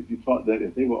you taught that,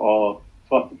 if they were all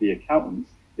taught to be accountants,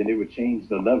 then it would change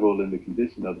the level and the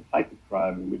condition of the type of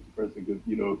crime in which the person could,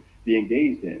 be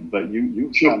engaged in. But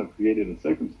you kind of created a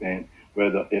circumstance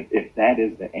where if that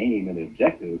is the aim and the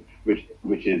objective,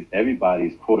 which is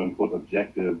everybody's quote unquote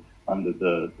objective under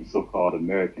the so-called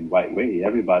American white way,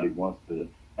 everybody wants to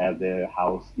have their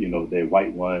house, their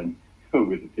white one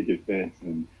with the picket fence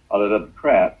and all that other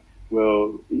crap.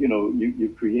 Well,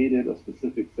 you created a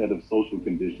specific set of social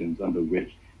conditions under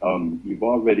which you've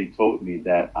already told me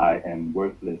that I am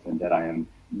worthless and that I am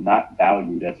not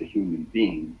valued as a human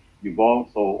being. You've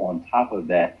also, on top of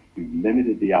that, you've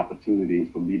limited the opportunities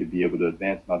for me to be able to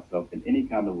advance myself in any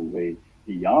kind of a way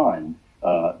beyond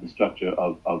the structure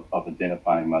of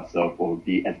identifying myself or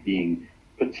being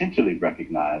potentially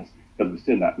recognized, because we're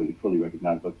still not really fully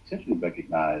recognized, but potentially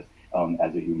recognized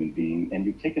as a human being. And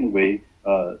you've taken away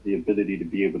the ability to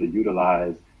be able to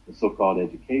utilize the so-called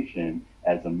education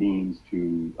as a means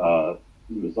to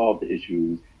resolve the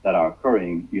issues that are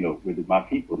occurring, within my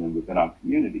people and within our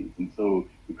communities. And so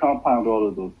you compound all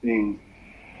of those things,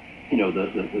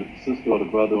 the sister or the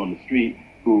brother on the street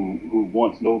who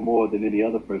wants no more than any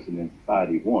other person in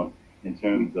society wants in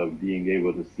terms of being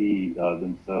able to see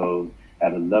themselves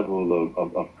at a level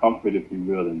of comfort, if you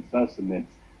will, and sustenance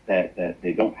that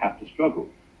they don't have to struggle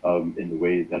in the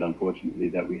ways that unfortunately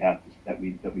that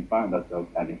we find ourselves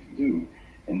having to do.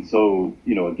 And so,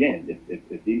 again,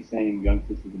 if these same young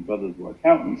sisters and brothers were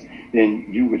accountants, then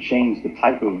you would change the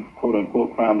type of quote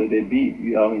unquote crime that they'd be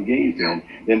engaged in.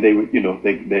 Then they would,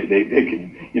 they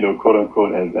could, quote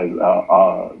unquote, as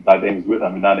Dr.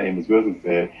 not Amos Wilson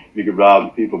said, we could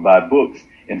rob people by books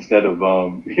instead of,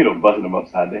 busting them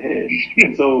upside the head.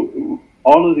 And so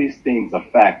all of these things are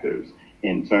factors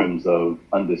in terms of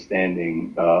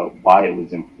understanding why it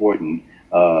was important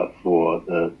for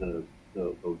those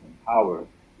in power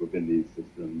within these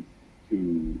systems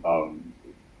to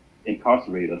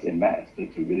incarcerate us en masse,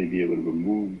 to really be able to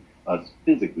remove us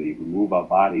physically, remove our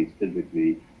bodies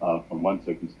physically from one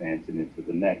circumstance and into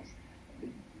the next.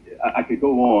 I could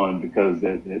go on because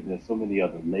there's so many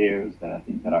other layers that I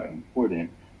think that are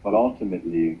important, but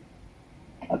ultimately,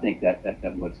 I think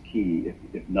that what's key,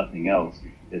 if nothing else,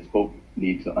 is folks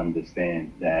need to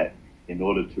understand that in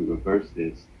order to reverse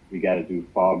this, we got to do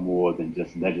far more than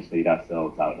just legislate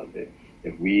ourselves out of it.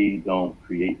 If we don't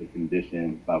create the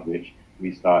conditions by which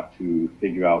we start to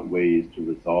figure out ways to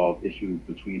resolve issues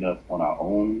between us on our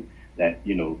own that,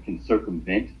 can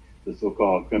circumvent the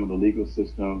so-called criminal legal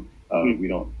system, we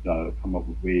don't come up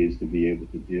with ways to be able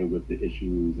to deal with the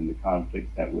issues and the conflicts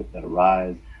that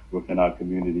arise within our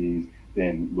communities,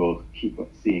 then we'll keep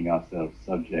seeing ourselves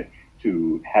subject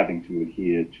to having to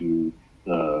adhere to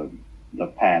the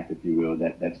path, if you will,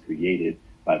 that's created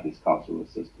by this carceral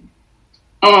system.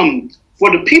 For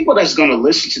the people that's going to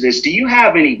listen to this, do you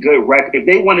have any good if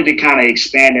they wanted to kind of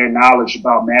expand their knowledge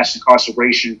about mass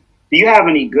incarceration, do you have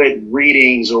any good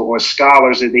readings or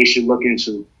scholars that they should look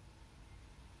into?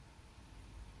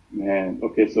 Man,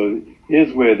 okay, so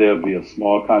here's where there'll be a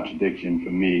small contradiction for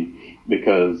me,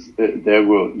 because there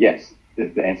will, yes,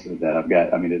 is the answer to that.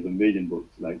 There's a million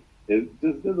books. Like, there's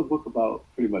a book about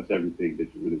pretty much everything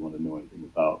that you really want to know anything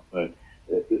about. But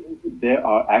there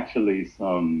are actually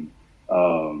some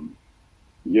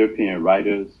European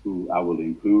writers who I will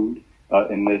include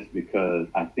in this, because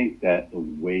I think that the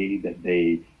way that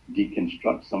they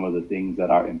deconstruct some of the things that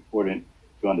are important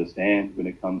to understand when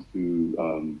it comes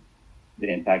to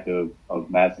the impact of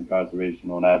mass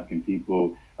incarceration on African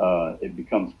people, it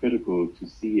becomes critical to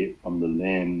see it from the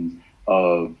lens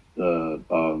of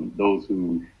those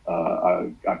who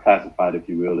are classified, if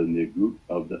you will, in the group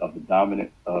of the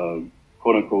dominant,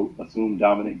 quote unquote, assumed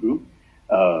dominant group,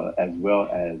 as well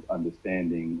as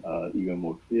understanding even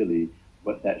more clearly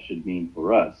what that should mean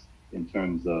for us in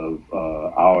terms of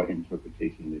our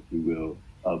interpretation, if you will,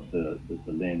 of the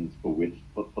lens for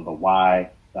the why,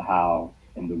 the how,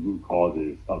 and the root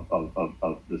causes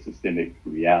of the systemic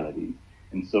realities.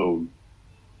 And so,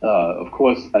 of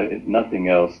course, if nothing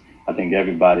else, I think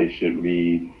everybody should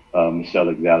read Michelle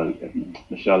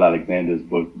Alexander's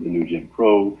book, The New Jim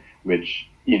Crow, which,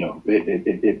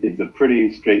 it's a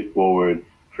pretty straightforward,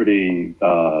 pretty,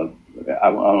 I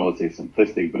don't want to say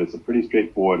simplistic, but it's a pretty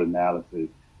straightforward analysis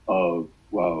of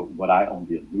what I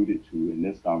only alluded to in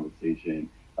this conversation,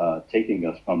 taking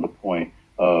us from the point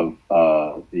of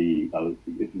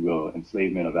if you will,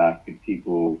 enslavement of African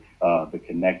people, the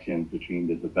connections between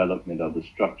the development of the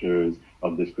structures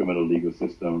of this criminal legal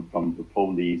system from the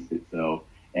police itself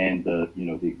and the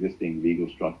existing legal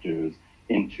structures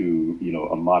into,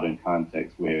 a modern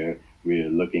context where we're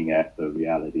looking at the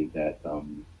reality that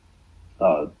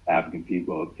African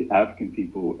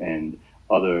people and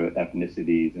other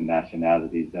ethnicities and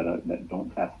nationalities that don't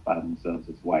classify themselves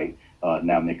as white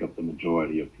now make up the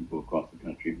majority of people across the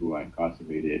country who are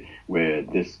incarcerated, where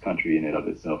this country in and of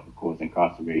itself, of course,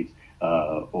 incarcerates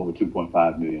over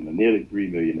 2.5 million, or nearly 3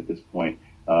 million at this point,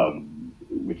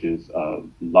 which is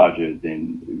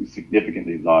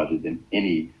significantly larger than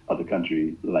any other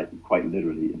country, like quite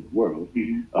literally in the world.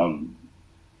 Mm-hmm.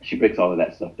 She breaks all of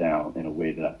that stuff down in a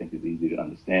way that I think is easy to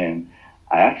understand.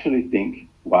 I actually think,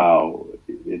 while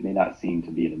it may not seem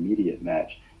to be an immediate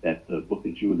match, that the book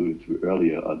that you alluded to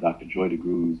earlier, Dr. Joy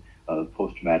DeGruy's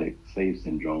Post-Traumatic Slave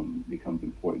Syndrome, becomes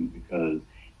important, because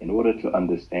in order to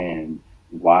understand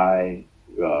why,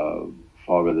 for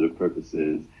all relative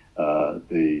purposes,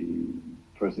 the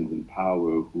persons in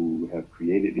power who have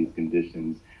created these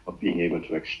conditions of being able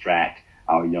to extract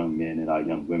our young men and our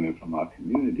young women from our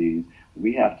communities,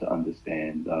 we have to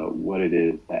understand what it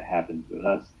is that happens with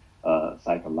us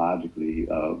psychologically,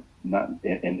 not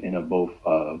in a both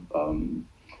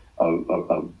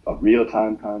a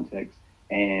real-time context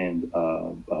and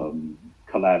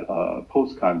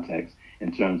post-context,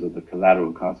 in terms of the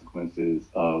collateral consequences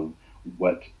of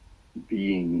what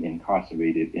being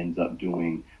incarcerated ends up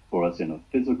doing for us in a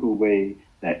physical way,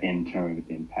 that in turn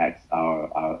impacts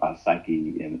our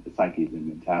psyche and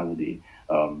mentality,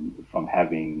 from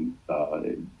having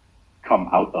come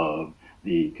out of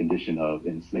the condition of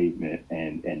enslavement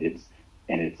and its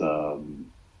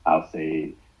I'll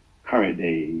say current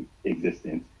day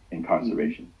existence,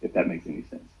 incarceration, if that makes any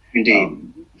sense.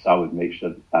 Indeed. So I would make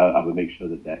sure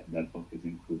that book is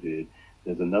included.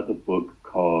 There's another book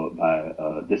called by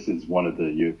this is one of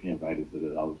the European writers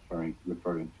that I was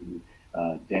referring to,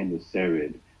 Daniel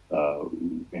Serid,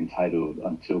 entitled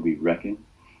 "Until We Reckon."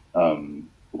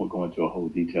 We'll go into a whole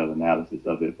detailed analysis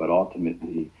of it, but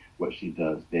ultimately what she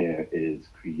does there is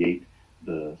create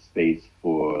the space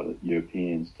for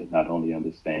Europeans to not only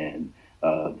understand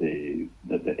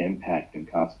the impact and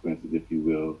consequences, if you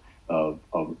will, of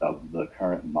the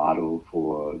current model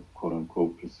for quote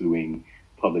unquote pursuing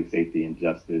public safety and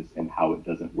justice and how it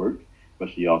doesn't work, but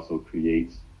she also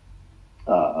creates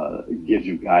gives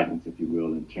you guidance, if you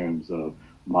will, in terms of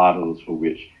models for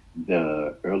which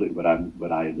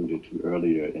what I alluded to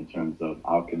earlier in terms of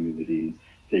our communities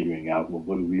figuring out, well,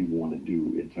 what do we want to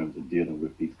do in terms of dealing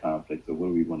with these conflicts, or what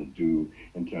do we want to do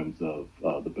in terms of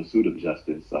the pursuit of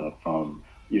justice from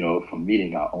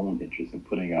meeting our own interests and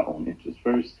putting our own interests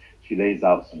first. She lays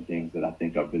out some things that I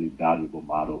think are really valuable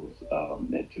models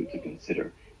to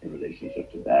consider in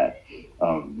relationship to that.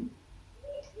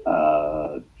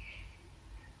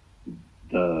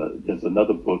 There's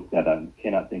another book that I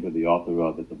cannot think of the author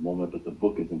of at the moment, but the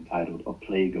book is entitled "A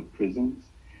Plague of Prisons."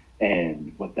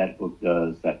 And what that book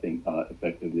does, I think,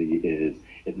 effectively is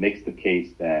it makes the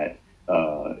case that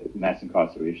mass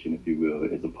incarceration, if you will,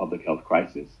 is a public health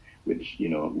crisis, which,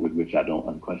 with which I don't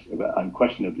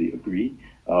unquestionably agree.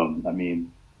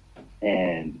 And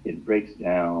it breaks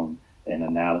down an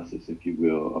analysis, if you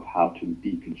will, of how to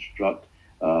deconstruct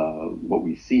what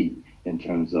we see in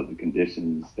terms of the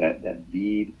conditions that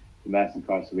lead to mass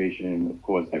incarceration. Of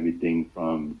course, everything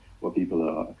from what people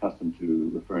are accustomed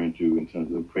to referring to in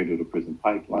terms of cradle to prison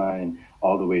pipeline,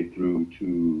 all the way through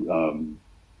to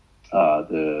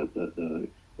the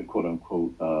quote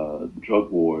unquote drug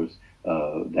wars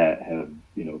that have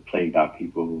plagued our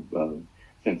people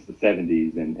since the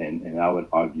 70s, and I would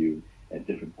argue at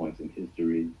different points in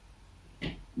history.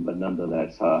 But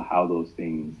nonetheless, how those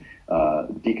things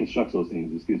deconstruct those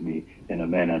things, in a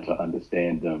manner to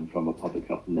understand them from a public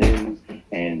health lens,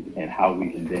 and how we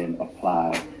can then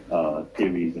apply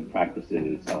theories and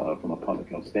practices from a public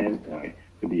health standpoint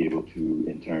to be able to,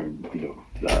 in turn,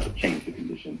 change the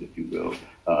conditions, if you will,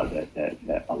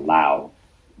 that allow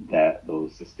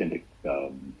those systemic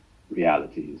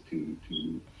realities to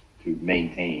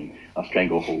maintain a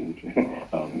stranglehold,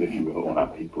 if you will, on our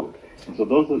people. And so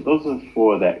those are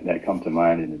four that come to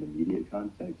mind in an immediate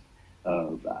context.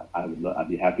 I'd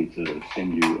be happy to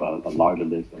send you a larger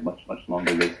list, a much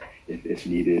longer list, if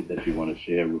needed, that you want to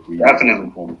share with me.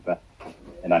 Definitely.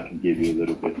 And I can give you a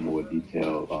little bit more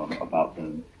detail about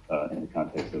them in the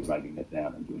context of writing that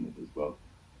down and doing it as well.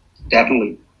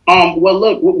 Definitely. Well,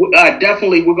 look,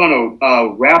 definitely we're going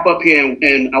to wrap up here,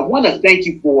 and I want to thank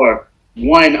you for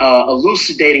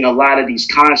elucidating a lot of these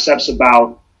concepts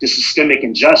about the systemic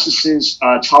injustices,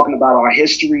 talking about our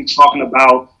history, talking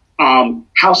about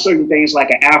how certain things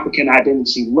like an African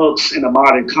identity looks in a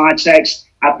modern context.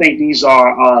 I think these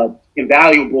are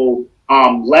invaluable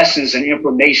lessons and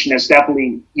information that's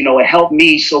definitely, it helped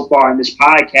me so far in this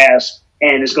podcast,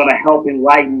 and it's going to help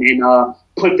enlighten and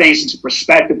put things into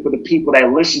perspective for the people that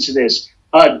listen to this.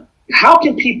 How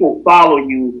can people follow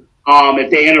you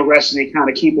if they're interested in kind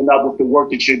of keeping up with the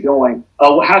work that you're doing?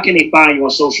 How can they find you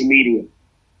on social media?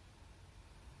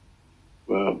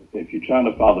 Well, if you're trying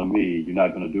to follow me, you're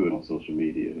not going to do it on social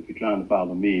media. If you're trying to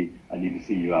follow me, I need to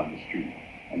see you out in the street.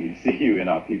 I need to see you in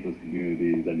our people's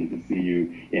communities. I need to see you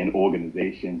in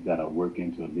organizations that are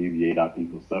working to alleviate our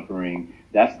people's suffering.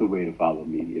 That's the way to follow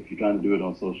me. If you're trying to do it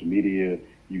on social media,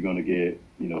 you're going to get,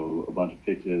 a bunch of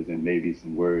pictures and maybe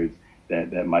some words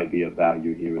that might be of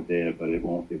value here or there, but it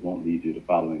won't lead you to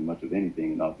following much of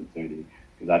anything in all sincerity,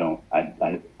 because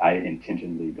I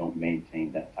intentionally don't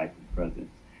maintain that type of presence.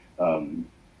 I'm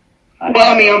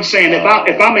saying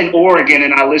if I'm in Oregon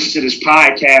and I listen to this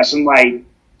podcast, I'm like,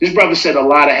 this brother said a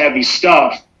lot of heavy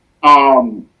stuff.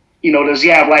 Does he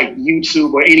have like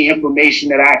YouTube or any information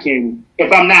that I can,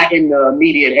 if I'm not in the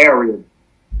immediate area?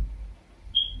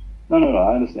 No,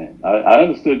 I understand. I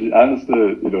understood,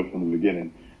 from the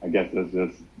beginning. I guess that's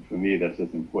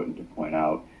just important to point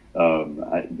out.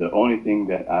 The only thing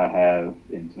that I have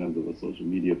in terms of a social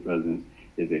media presence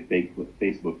is a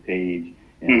Facebook page.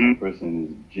 And if a person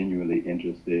is genuinely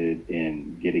interested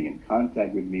in getting in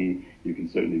contact with me, you can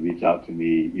certainly reach out to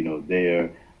me,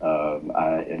 there.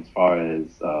 As far as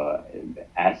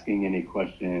asking any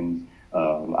questions,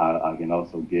 I can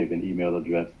also give an email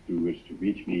address through which to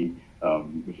reach me,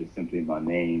 which is simply my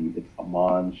name. It's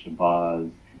Iman Shabazz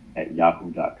at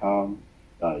yahoo.com.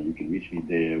 You can reach me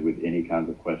there with any kinds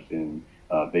of questions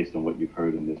based on what you've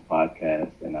heard in this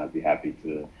podcast, and I'd be happy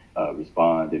to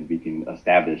respond, and we can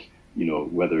establish,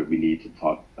 whether we need to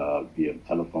talk via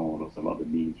telephone or some other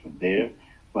means from there.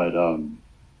 But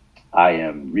I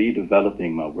am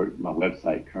redeveloping my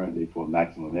website currently for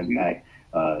Maximum Impact.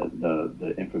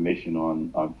 The information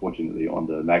unfortunately, on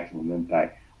the Maximum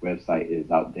Impact website is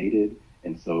outdated,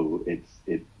 and so it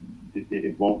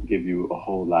won't give you a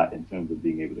whole lot in terms of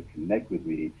being able to connect with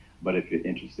me. But if you're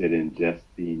interested in just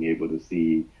being able to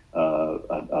see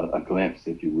a glimpse,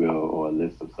 if you will, or a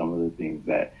list of some of the things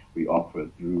that we offer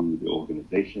through the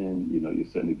organization, you'll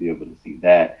certainly be able to see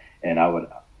that. And I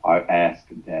ask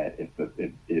that if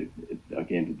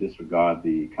again, to disregard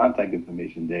the contact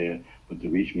information there, but to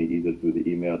reach me either through the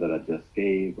email that I just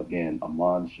gave, again,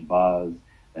 Iman Shabazz,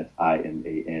 that's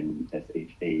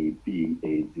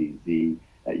IMANSHABAZZ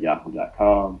at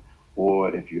yahoo.com.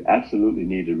 Or if you absolutely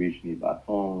need to reach me by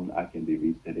phone, I can be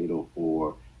reached at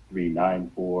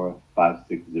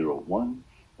 804-394-5601.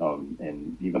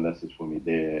 And leave a message for me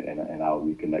there, and I'll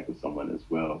reconnect with someone as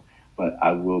well. But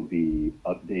I will be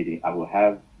updating. I will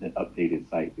have the updated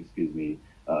site,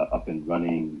 up and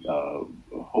running,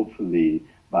 hopefully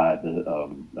by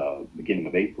the beginning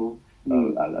of April.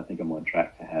 I think I'm on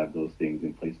track to have those things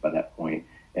in place by that point,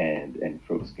 and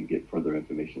folks can get further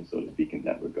information, so to speak, in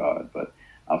that regard. But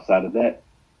outside of that,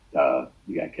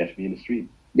 you got to catch me in the street.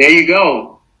 There you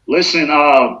go. Listen,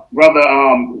 brother,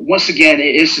 once again,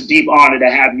 it's a deep honor to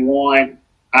have you on.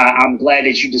 I'm glad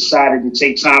that you decided to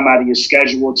take time out of your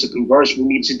schedule to converse with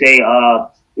me today.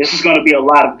 This is going to be a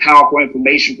lot of powerful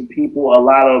information for people, a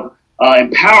lot of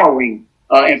empowering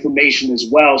information as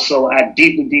well. So I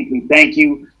deeply, deeply thank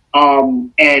you.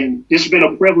 And this has been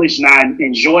a privilege, and I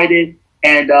enjoyed it.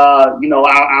 And,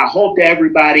 I hope that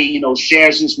everybody,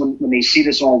 shares this when they see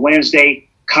this on Wednesday.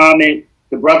 Comment.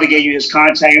 The brother gave you his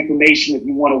contact information. If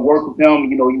you want to work with him,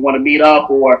 you want to meet up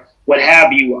or what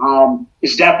have you,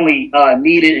 it's definitely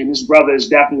needed. And this brother is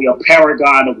definitely a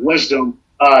paragon of wisdom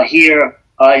here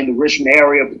in the Richmond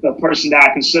area, a person that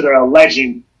I consider a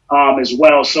legend as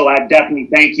well. So I definitely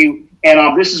thank you.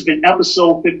 And this has been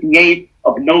episode 58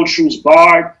 of No Truths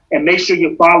Barred. And make sure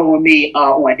you're following me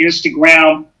on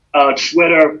Instagram,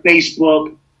 Twitter,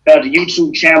 Facebook. The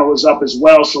YouTube channel is up as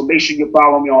well. So make sure you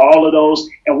follow me on all of those.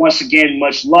 And once again,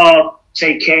 much love.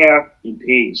 Take care and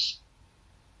peace.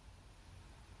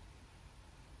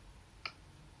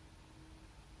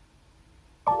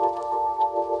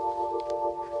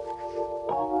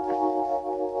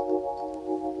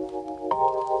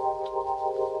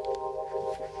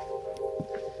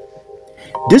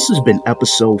 This has been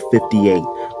episode 58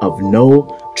 of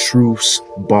No Truths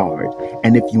Barred.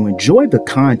 And if you enjoy the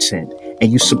content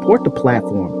and you support the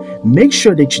platform, make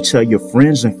sure that you tell your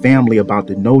friends and family about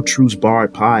the No Truths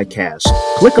Barred podcast.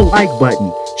 Click a like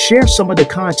button, share some of the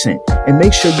content, and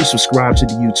make sure you subscribe to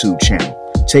the YouTube channel.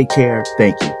 Take care,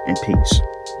 thank you, and peace.